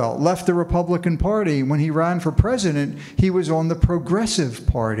Roosevelt left the Republican Party. When he ran for president, he was on the Progressive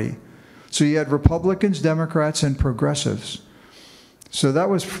Party. So you had Republicans, Democrats, and progressives. So that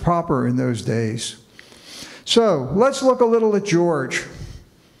was proper in those days. So let's look a little at George.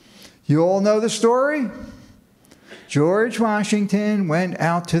 You all know the story? George Washington went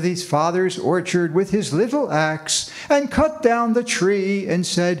out to his father's orchard with his little axe and cut down the tree and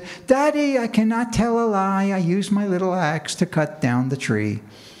said, "Daddy, I cannot tell a lie. I used my little axe to cut down the tree."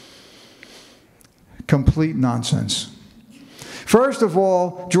 Complete nonsense. First of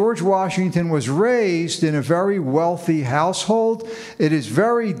all, George Washington was raised in a very wealthy household. It is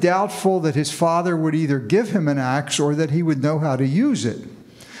very doubtful that his father would either give him an axe or that he would know how to use it.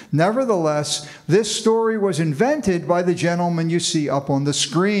 Nevertheless, this story was invented by the gentleman you see up on the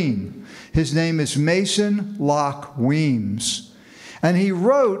screen. His name is Mason Locke Weems. And he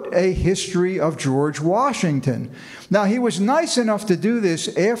wrote a history of George Washington. Now, he was nice enough to do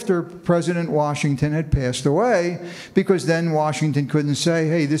this after President Washington had passed away, because then Washington couldn't say,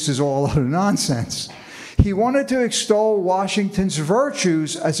 hey, this is all a lot of nonsense. He wanted to extol Washington's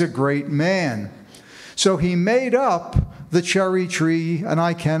virtues as a great man. So he made up the cherry tree and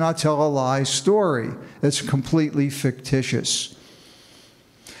I cannot tell a lie story. It's completely fictitious.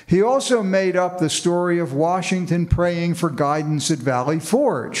 He also made up the story of Washington praying for guidance at Valley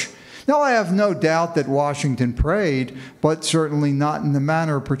Forge. Now, I have no doubt that Washington prayed, but certainly not in the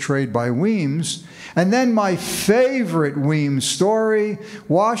manner portrayed by Weems. And then my favorite Weems story,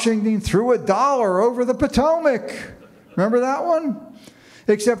 Washington threw $1 over the Potomac. Remember that one?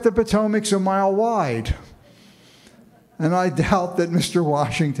 Except the Potomac's a mile wide. And I doubt that Mr.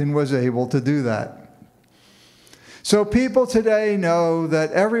 Washington was able to do that. So people today know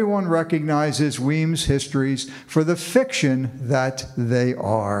that everyone recognizes Weems' histories for the fiction that they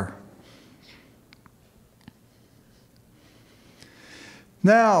are.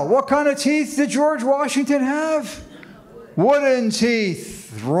 Now, what kind of teeth did George Washington have? Wooden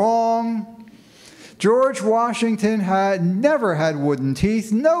teeth. Wrong. George Washington had never had wooden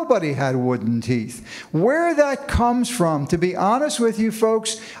teeth. Nobody had wooden teeth. Where that comes from, to be honest with you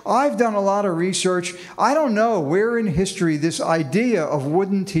folks, I've done a lot of research. I don't know where in history this idea of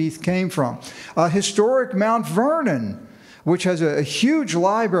wooden teeth came from. Historic Mount Vernon, which has a huge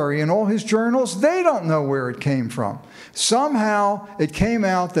library in all his journals, they don't know where it came from. Somehow it came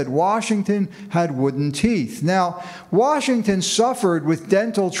out that Washington had wooden teeth. Now, Washington suffered with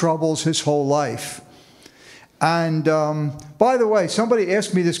dental troubles his whole life. And by the way, somebody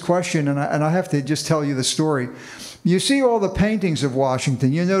asked me this question, and I have to just tell you the story. You see all the paintings of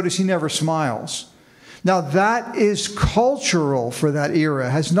Washington, you notice he never smiles. Now, that is cultural for that era.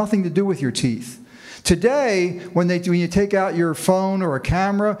 It has nothing to do with your teeth. Today, when you take out your phone or a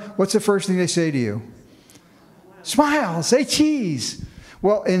camera, what's the first thing they say to you? Smile, say cheese.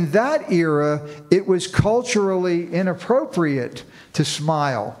 Well, in that era, it was culturally inappropriate to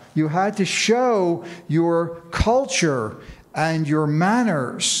smile. You had to show your culture and your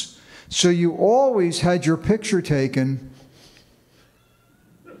manners. So you always had your picture taken.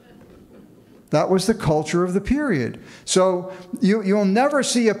 That was the culture of the period. So you'll never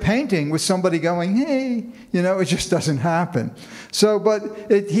see a painting with somebody going, hey, it just doesn't happen. So,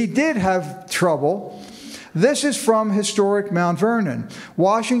 but he did have trouble. This is from historic Mount Vernon.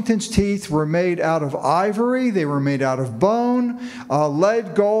 Washington's teeth were made out of ivory, they were made out of bone,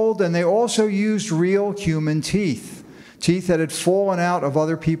 lead, gold, and they also used real human teeth. Teeth that had fallen out of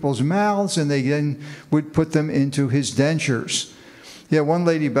other people's mouths, and they then would put them into his dentures. Yeah, one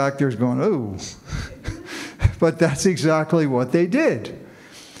lady back there is going, oh. But that's exactly what they did.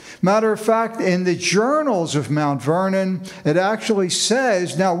 Matter of fact, in the journals of Mount Vernon, it actually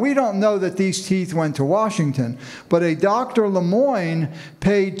says, now we don't know that these teeth went to Washington, but a Dr. Lemoyne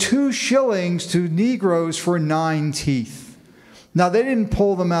paid 2 shillings to Negroes for 9 teeth. Now, they didn't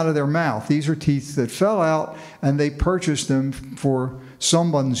pull them out of their mouth. These are teeth that fell out, and they purchased them for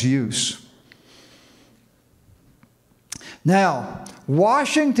someone's use. Now,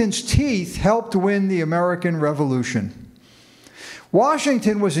 Washington's teeth helped win the American Revolution.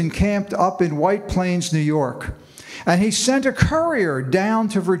 Washington was encamped up in White Plains, New York, and he sent a courier down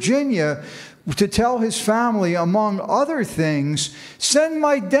to Virginia to tell his family, among other things, send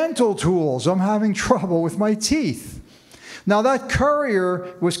my dental tools. I'm having trouble with my teeth. Now, that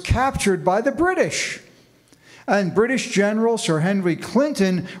courier was captured by the British. And British General Sir Henry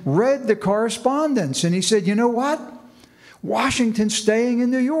Clinton read the correspondence, and he said, you know what? Washington's staying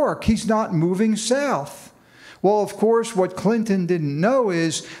in New York. He's not moving south. Well, of course, what Clinton didn't know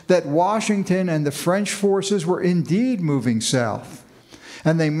is that Washington and the French forces were indeed moving south.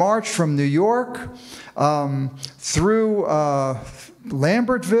 And they marched from New York through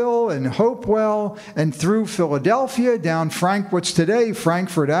Lambertville and Hopewell and through Philadelphia, down what's today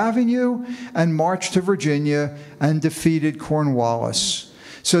Frankfurt Avenue, and marched to Virginia and defeated Cornwallis.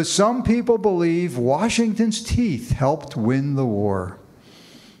 So some people believe Washington's teeth helped win the war.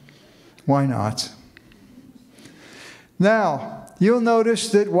 Why not? Now, you'll notice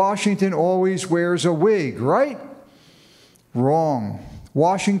that Washington always wears a wig, right? Wrong.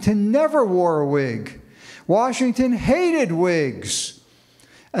 Washington never wore a wig. Washington hated wigs.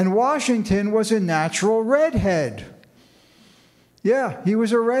 And Washington was a natural redhead. Yeah, he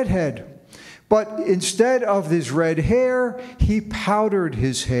was a redhead. But instead of his red hair, he powdered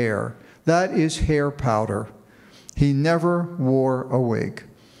his hair. That is hair powder. He never wore a wig.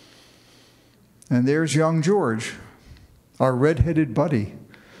 And there's young George, our redheaded buddy.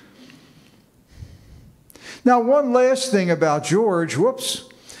 Now, one last thing about George, whoops.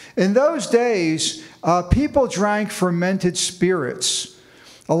 In those days, people drank fermented spirits.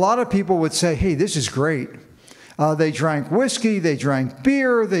 A lot of people would say, hey, this is great. They drank whiskey, they drank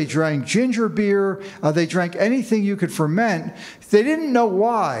beer, they drank ginger beer, they drank anything you could ferment. They didn't know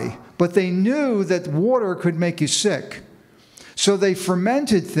why, but they knew that water could make you sick. So they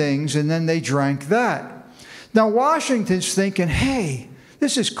fermented things and then they drank that. Now Washington's thinking, hey,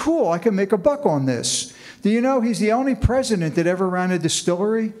 this is cool, I can make a buck on this. Do you know he's the only president that ever ran a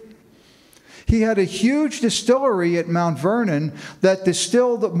distillery? He had a huge distillery at Mount Vernon that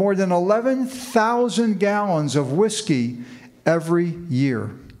distilled more than 11,000 gallons of whiskey every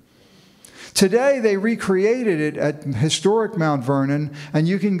year. Today, they recreated it at historic Mount Vernon, and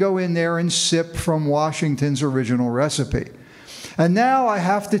you can go in there and sip from Washington's original recipe. And now I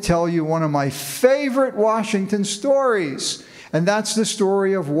have to tell you one of my favorite Washington stories, and that's the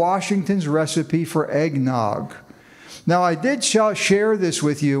story of Washington's recipe for eggnog. Now, I did share this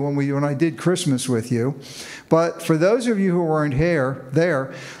with you when I did Christmas with you, but for those of you who weren't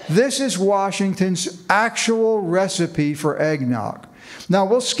there, this is Washington's actual recipe for eggnog. Now,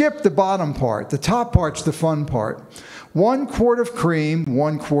 we'll skip the bottom part. The top part's the fun part. 1 quart of cream,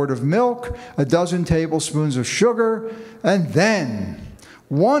 1 quart of milk, a dozen tablespoons of sugar, and then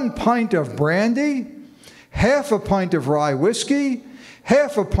 1 pint of brandy, half a pint of rye whiskey,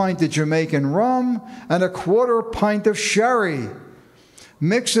 half a pint of Jamaican rum, and 1/4 pint of sherry.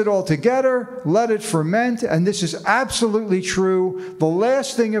 Mix it all together, let it ferment, and this is absolutely true. The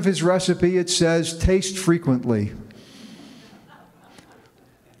last thing of his recipe, it says, taste frequently.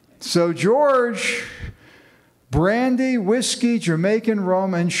 So George, brandy, whiskey, Jamaican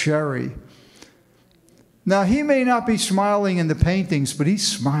rum, and sherry. Now, he may not be smiling in the paintings, but he's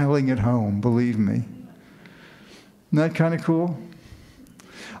smiling at home, believe me. Isn't that kind of cool?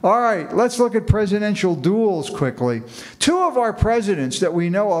 All right, let's look at presidential duels quickly. 2 of our presidents that we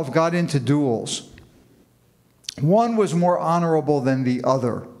know of got into duels. One was more honorable than the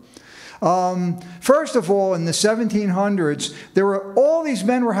other. First of all, in the 1700s, all these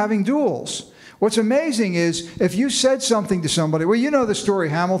men were having duels. What's amazing is if you said something to somebody, well, you know the story,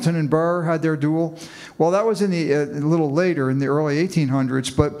 Hamilton and Burr had their duel. Well, that was in a little later, in the early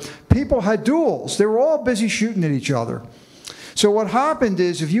 1800s, but people had duels. They were all busy shooting at each other. So what happened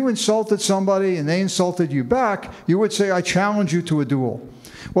is if you insulted somebody and they insulted you back, you would say, I challenge you to a duel.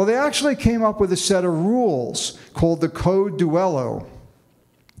 Well, they actually came up with a set of rules called the Code Duello,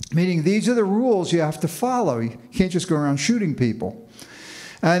 meaning these are the rules you have to follow. You can't just go around shooting people.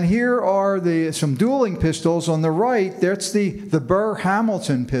 And here are some dueling pistols. On the right, that's the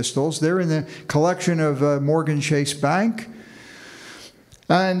Burr-Hamilton pistols. They're in the collection of Morgan Chase Bank.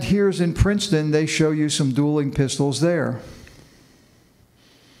 And here's in Princeton, they show you some dueling pistols there.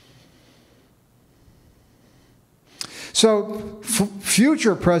 So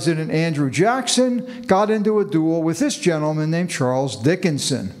future President Andrew Jackson got into a duel with this gentleman named Charles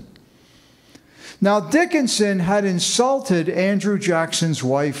Dickinson. Now, Dickinson had insulted Andrew Jackson's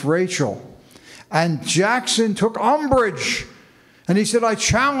wife, Rachel. And Jackson took umbrage. And he said, I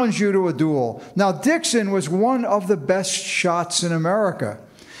challenge you to a duel. Now, Dixon was one of the best shots in America.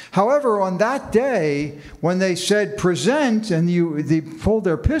 However, on that day, when they said present and they pulled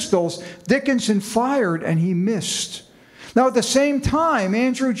their pistols, Dickinson fired and he missed. Now, at the same time,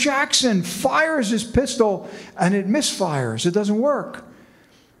 Andrew Jackson fires his pistol and it misfires. It doesn't work.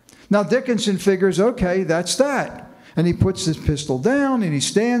 Now, Dickinson figures, okay, that's that. And he puts his pistol down and he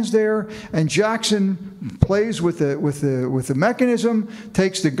stands there, and Jackson plays with the mechanism,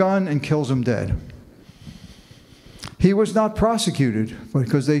 takes the gun, and kills him dead. He was not prosecuted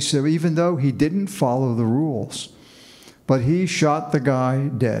because they said, even though he didn't follow the rules, but he shot the guy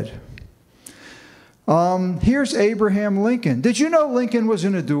dead. Here's Abraham Lincoln. Did you know Lincoln was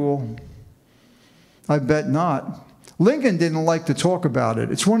in a duel? I bet not. Lincoln didn't like to talk about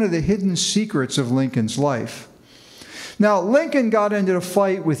it. It's one of the hidden secrets of Lincoln's life. Now, Lincoln got into a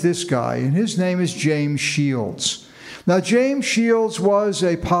fight with this guy, and his name is James Shields. Now, James Shields was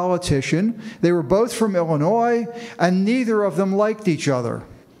a politician. They were both from Illinois, and neither of them liked each other.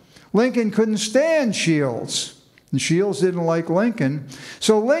 Lincoln couldn't stand Shields, and Shields didn't like Lincoln.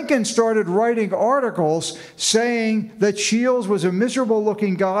 So Lincoln started writing articles saying that Shields was a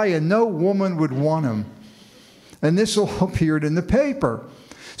miserable-looking guy and no woman would want him. And this all appeared in the paper.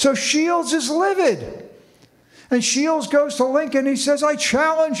 So Shields is livid. And Shields goes to Lincoln. He says, I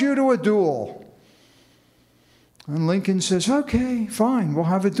challenge you to a duel. And Lincoln says, okay, fine, we'll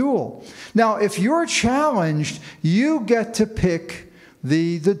have a duel. Now, if you're challenged, you get to pick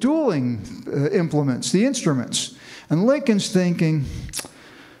the dueling implements, the instruments. And Lincoln's thinking,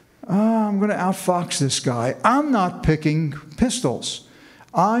 I'm going to outfox this guy. I'm not picking pistols.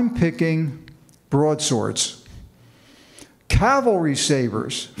 I'm picking broadswords. Cavalry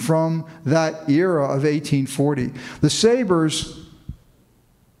sabers from that era of 1840. The sabers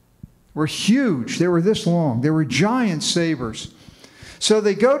were huge. They were this long. They were giant sabers. So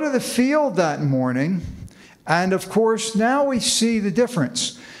they go to the field that morning, and of course, now we see the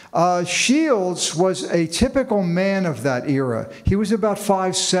difference. Shields was a typical man of that era. He was about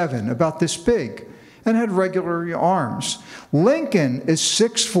 5'7", about this big, and had regular arms. Lincoln is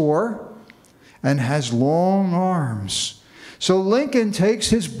 6'4", and has long arms. So Lincoln takes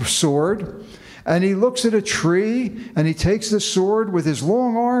his sword, and he looks at a tree, and he takes the sword with his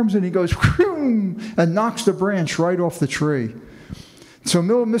long arms, and he goes, whoom, and knocks the branch right off the tree. So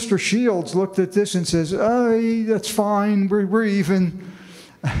Mr. Shields looked at this and says, oh, that's fine, we're even.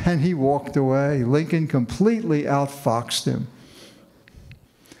 And he walked away. Lincoln completely outfoxed him.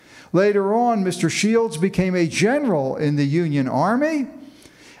 Later on, Mr. Shields became a general in the Union Army,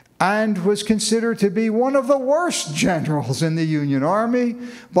 and was considered to be one of the worst generals in the Union Army.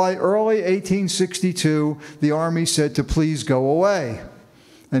 By early 1862, the Army said to please go away,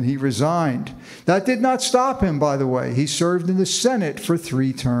 and he resigned. That did not stop him, by the way. He served in the Senate for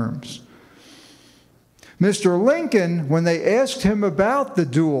 3 terms. Mr. Lincoln, when they asked him about the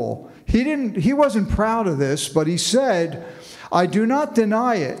duel, he wasn't proud of this, but he said, I do not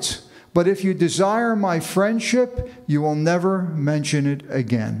deny it, but if you desire my friendship, you will never mention it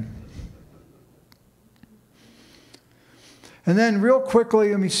again. And then real quickly,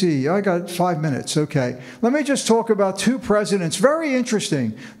 let me see, I got 5 minutes, okay. Let me just talk about 2 presidents, very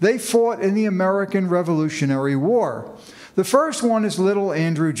interesting. They fought in the American Revolutionary War. The first one is little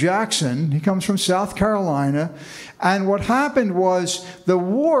Andrew Jackson. He comes from South Carolina. And what happened was the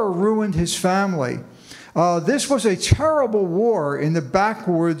war ruined his family. This was a terrible war in the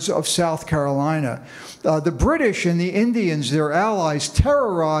backwoods of South Carolina. The British and the Indians, their allies,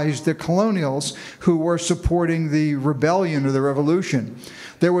 terrorized the colonials who were supporting the rebellion or the revolution.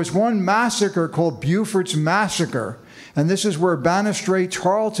 There was one massacre called Buford's Massacre, and this is where Banastre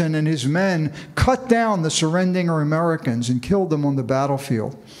Tarleton and his men cut down the surrendering Americans and killed them on the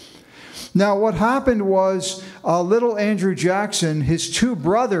battlefield. Now, what happened was little Andrew Jackson, his 2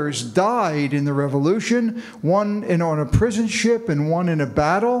 brothers died in the Revolution, one on a prison ship and one in a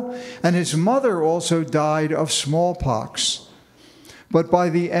battle, and his mother also died of smallpox. But by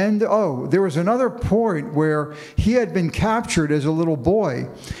the end, there was another point where he had been captured as a little boy,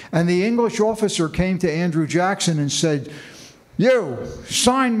 and the English officer came to Andrew Jackson and said, you,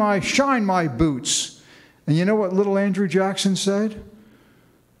 shine my boots. And you know what little Andrew Jackson said?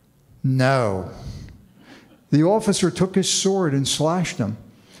 No. The officer took his sword and slashed him.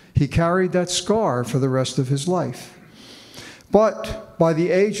 He carried that scar for the rest of his life. But by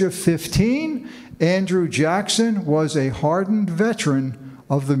the age of 15, Andrew Jackson was a hardened veteran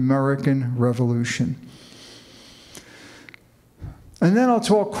of the American Revolution. And then I'll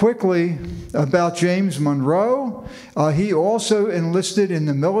talk quickly about James Monroe. He also enlisted in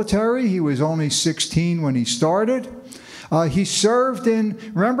the military. He was only 16 when he started. He served in,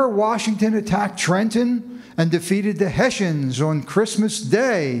 remember Washington attacked Trenton and defeated the Hessians on Christmas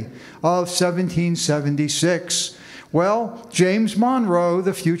Day of 1776. Well, James Monroe,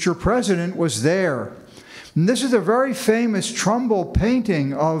 the future president, was there. And this is a very famous Trumbull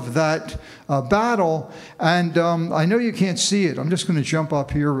painting of that battle. And I know you can't see it. I'm just going to jump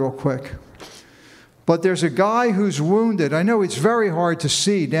up here real quick. But there's a guy who's wounded. I know it's very hard to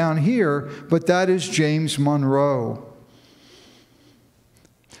see down here, but that is James Monroe.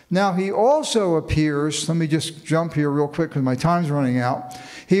 Now, he also appears, let me just jump here real quick because my time's running out.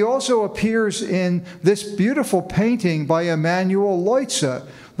 He also appears in this beautiful painting by Emanuel Leutze.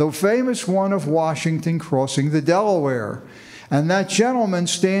 the famous one of Washington crossing the Delaware. And that gentleman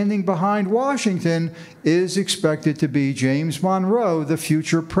standing behind Washington is expected to be James Monroe, the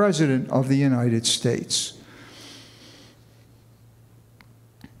future president of the United States.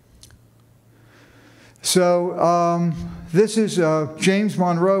 So this is James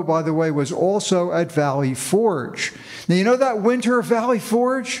Monroe, by the way, was also at Valley Forge. Now, you know that winter of Valley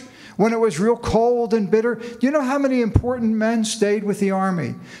Forge, when it was real cold and bitter? Do you know how many important men stayed with the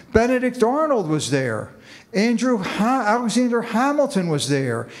Army? Benedict Arnold was there. Alexander Hamilton was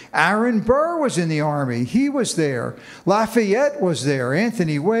there. Aaron Burr was in the Army. He was there. Lafayette was there.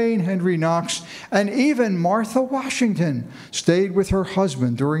 Anthony Wayne, Henry Knox, and even Martha Washington stayed with her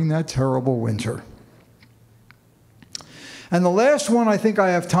husband during that terrible winter. And the last one I think I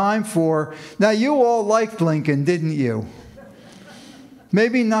have time for. Now, you all liked Lincoln, didn't you?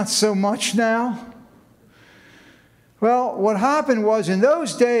 Maybe not so much now. Well, what happened was in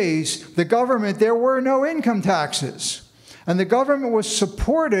those days, the government, there were no income taxes. And the government was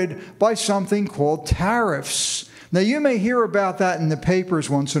supported by something called tariffs. Now, you may hear about that in the papers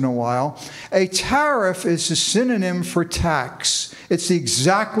once in a while. A tariff is a synonym for tax. It's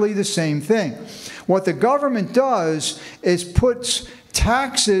exactly the same thing. What the government does is puts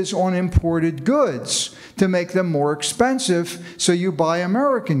taxes on imported goods to make them more expensive, so you buy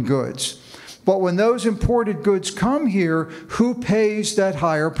American goods. But when those imported goods come here, who pays that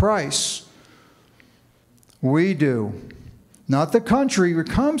higher price? We do. Not the country it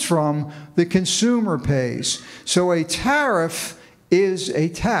comes from, the consumer pays. So a tariff is a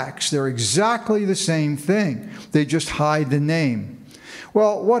tax. They're exactly the same thing. They just hide the name.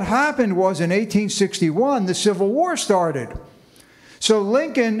 Well, what happened was in 1861, the Civil War started. So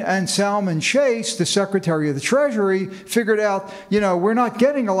Lincoln and Salmon Chase, the Secretary of the Treasury, figured out, we're not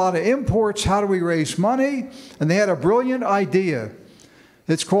getting a lot of imports. How do we raise money? And they had a brilliant idea.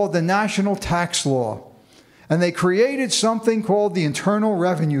 It's called the National Tax Law. And they created something called the Internal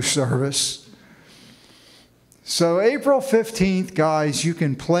Revenue Service. So April 15th, guys, you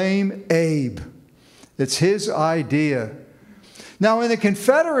can blame Abe. It's his idea. Now, in the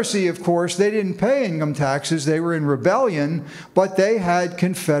Confederacy, of course, they didn't pay income taxes. They were in rebellion, but they had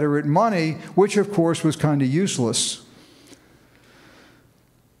Confederate money, which, of course, was kind of useless.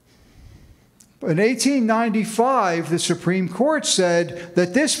 In 1895, the Supreme Court said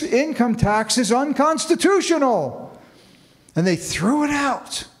that this income tax is unconstitutional, and they threw it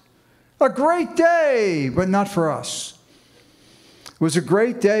out. A great day, but not for us. It was a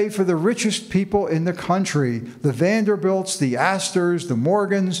great day for the richest people in the country, the Vanderbilts, the Astors, the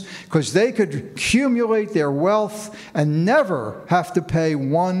Morgans, because they could accumulate their wealth and never have to pay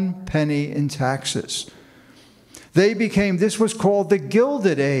 1 penny in taxes. This was called the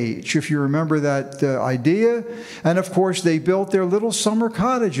Gilded Age, if you remember that idea. And of course, they built their little summer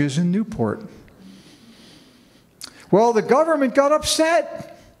cottages in Newport. Well, the government got upset.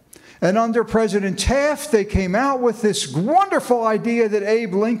 And under President Taft, they came out with this wonderful idea that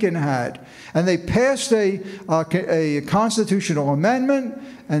Abe Lincoln had. And they passed a constitutional amendment,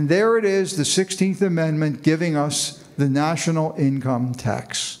 and there it is, the 16th Amendment, giving us the national income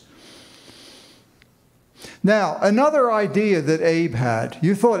tax. Now, another idea that Abe had.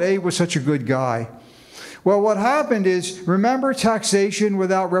 You thought Abe was such a good guy. Well, what happened is, remember taxation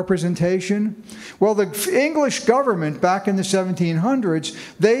without representation? Well, the English government back in the 1700s,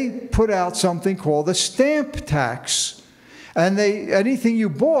 they put out something called a stamp tax. And anything you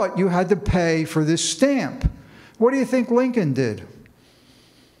bought, you had to pay for this stamp. What do you think Lincoln did?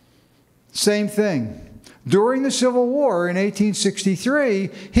 Same thing. During the Civil War in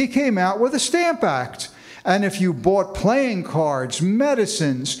 1863, he came out with a Stamp Act. And if you bought playing cards,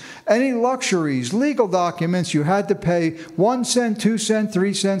 medicines, any luxuries, legal documents, you had to pay 1 cent, 2 cents,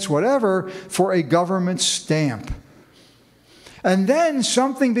 3 cents, whatever, for a government stamp. And then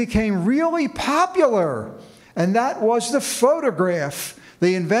something became really popular, and that was the photograph.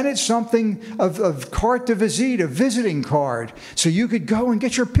 They invented something of carte de visite, a visiting card. So you could go and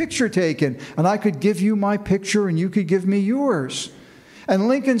get your picture taken, and I could give you my picture, and you could give me yours. And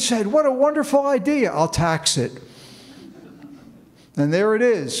Lincoln said, what a wonderful idea, I'll tax it. And there it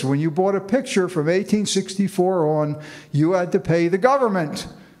is. When you bought a picture from 1864 on, you had to pay the government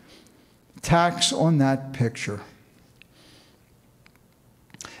tax on that picture.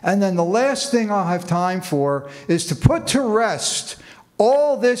 And then the last thing I'll have time for is to put to rest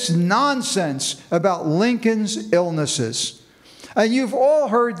all this nonsense about Lincoln's illnesses. And you've all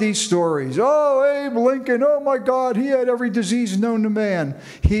heard these stories. Oh, Abe Lincoln, oh my God, he had every disease known to man.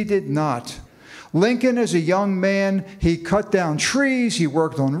 He did not. Lincoln, as a young man, he cut down trees, he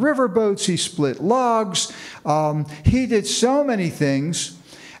worked on riverboats, he split logs. He did so many things.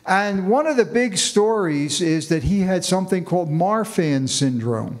 And one of the big stories is that he had something called Marfan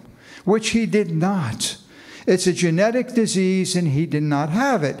syndrome, which he did not. It's a genetic disease, and he did not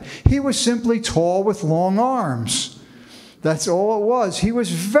have it. He was simply tall with long arms. That's all it was. He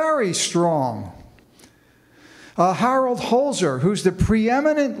was very strong. Harold Holzer, who's the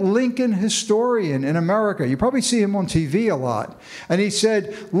preeminent Lincoln historian in America. You probably see him on TV a lot. And he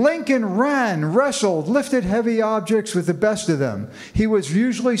said, Lincoln ran, wrestled, lifted heavy objects with the best of them. He was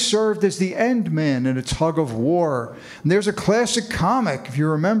usually served as the end man in a tug of war. And there's a classic comic, if you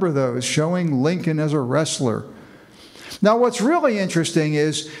remember those, showing Lincoln as a wrestler. Now, what's really interesting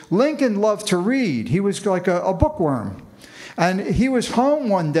is Lincoln loved to read. He was like a bookworm. And he was home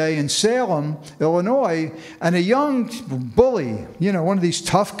one day in Salem, Illinois, and a young bully, you know, one of these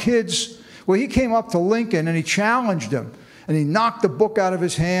tough kids, well, he came up to Lincoln and he challenged him. And he knocked the book out of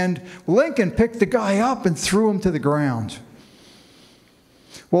his hand. Lincoln picked the guy up and threw him to the ground.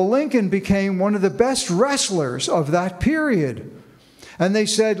 Well, Lincoln became one of the best wrestlers of that period. And they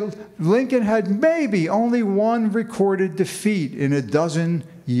said Lincoln had maybe only one recorded defeat in a dozen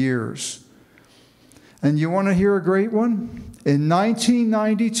years. And you want to hear a great one? In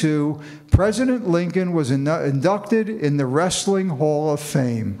 1992, President Lincoln was inducted in the Wrestling Hall of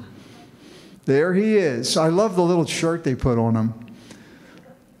Fame. There he is. I love the little shirt they put on him.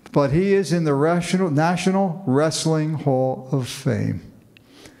 But he is in the National Wrestling Hall of Fame.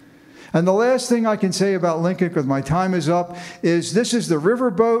 And the last thing I can say about Lincoln, because my time is up, is this is the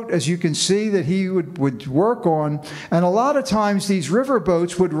riverboat, as you can see, that he would work on. And a lot of times these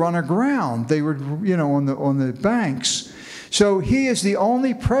riverboats would run aground. They would, you know, on the banks. So he is the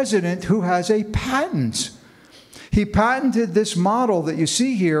only president who has a patent. He patented this model that you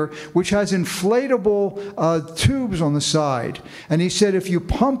see here, which has inflatable tubes on the side. And he said if you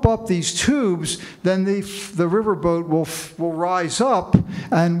pump up these tubes, then the riverboat will rise up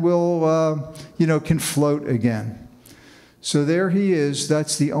and will, you know, can float again. So there he is.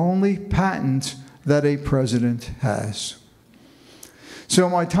 That's the only patent that a president has. So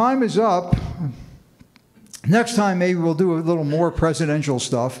my time is up. Next time, maybe we'll do a little more presidential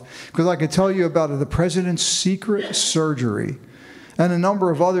stuff, because I could tell you about the president's secret surgery and a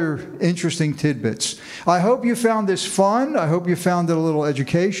number of other interesting tidbits. I hope you found this fun. I hope you found it a little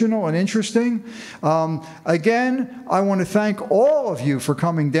educational and interesting. Again, I want to thank all of you for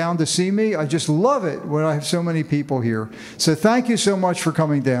coming down to see me. I just love it when I have so many people here. So thank you so much for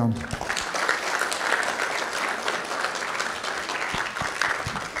coming down.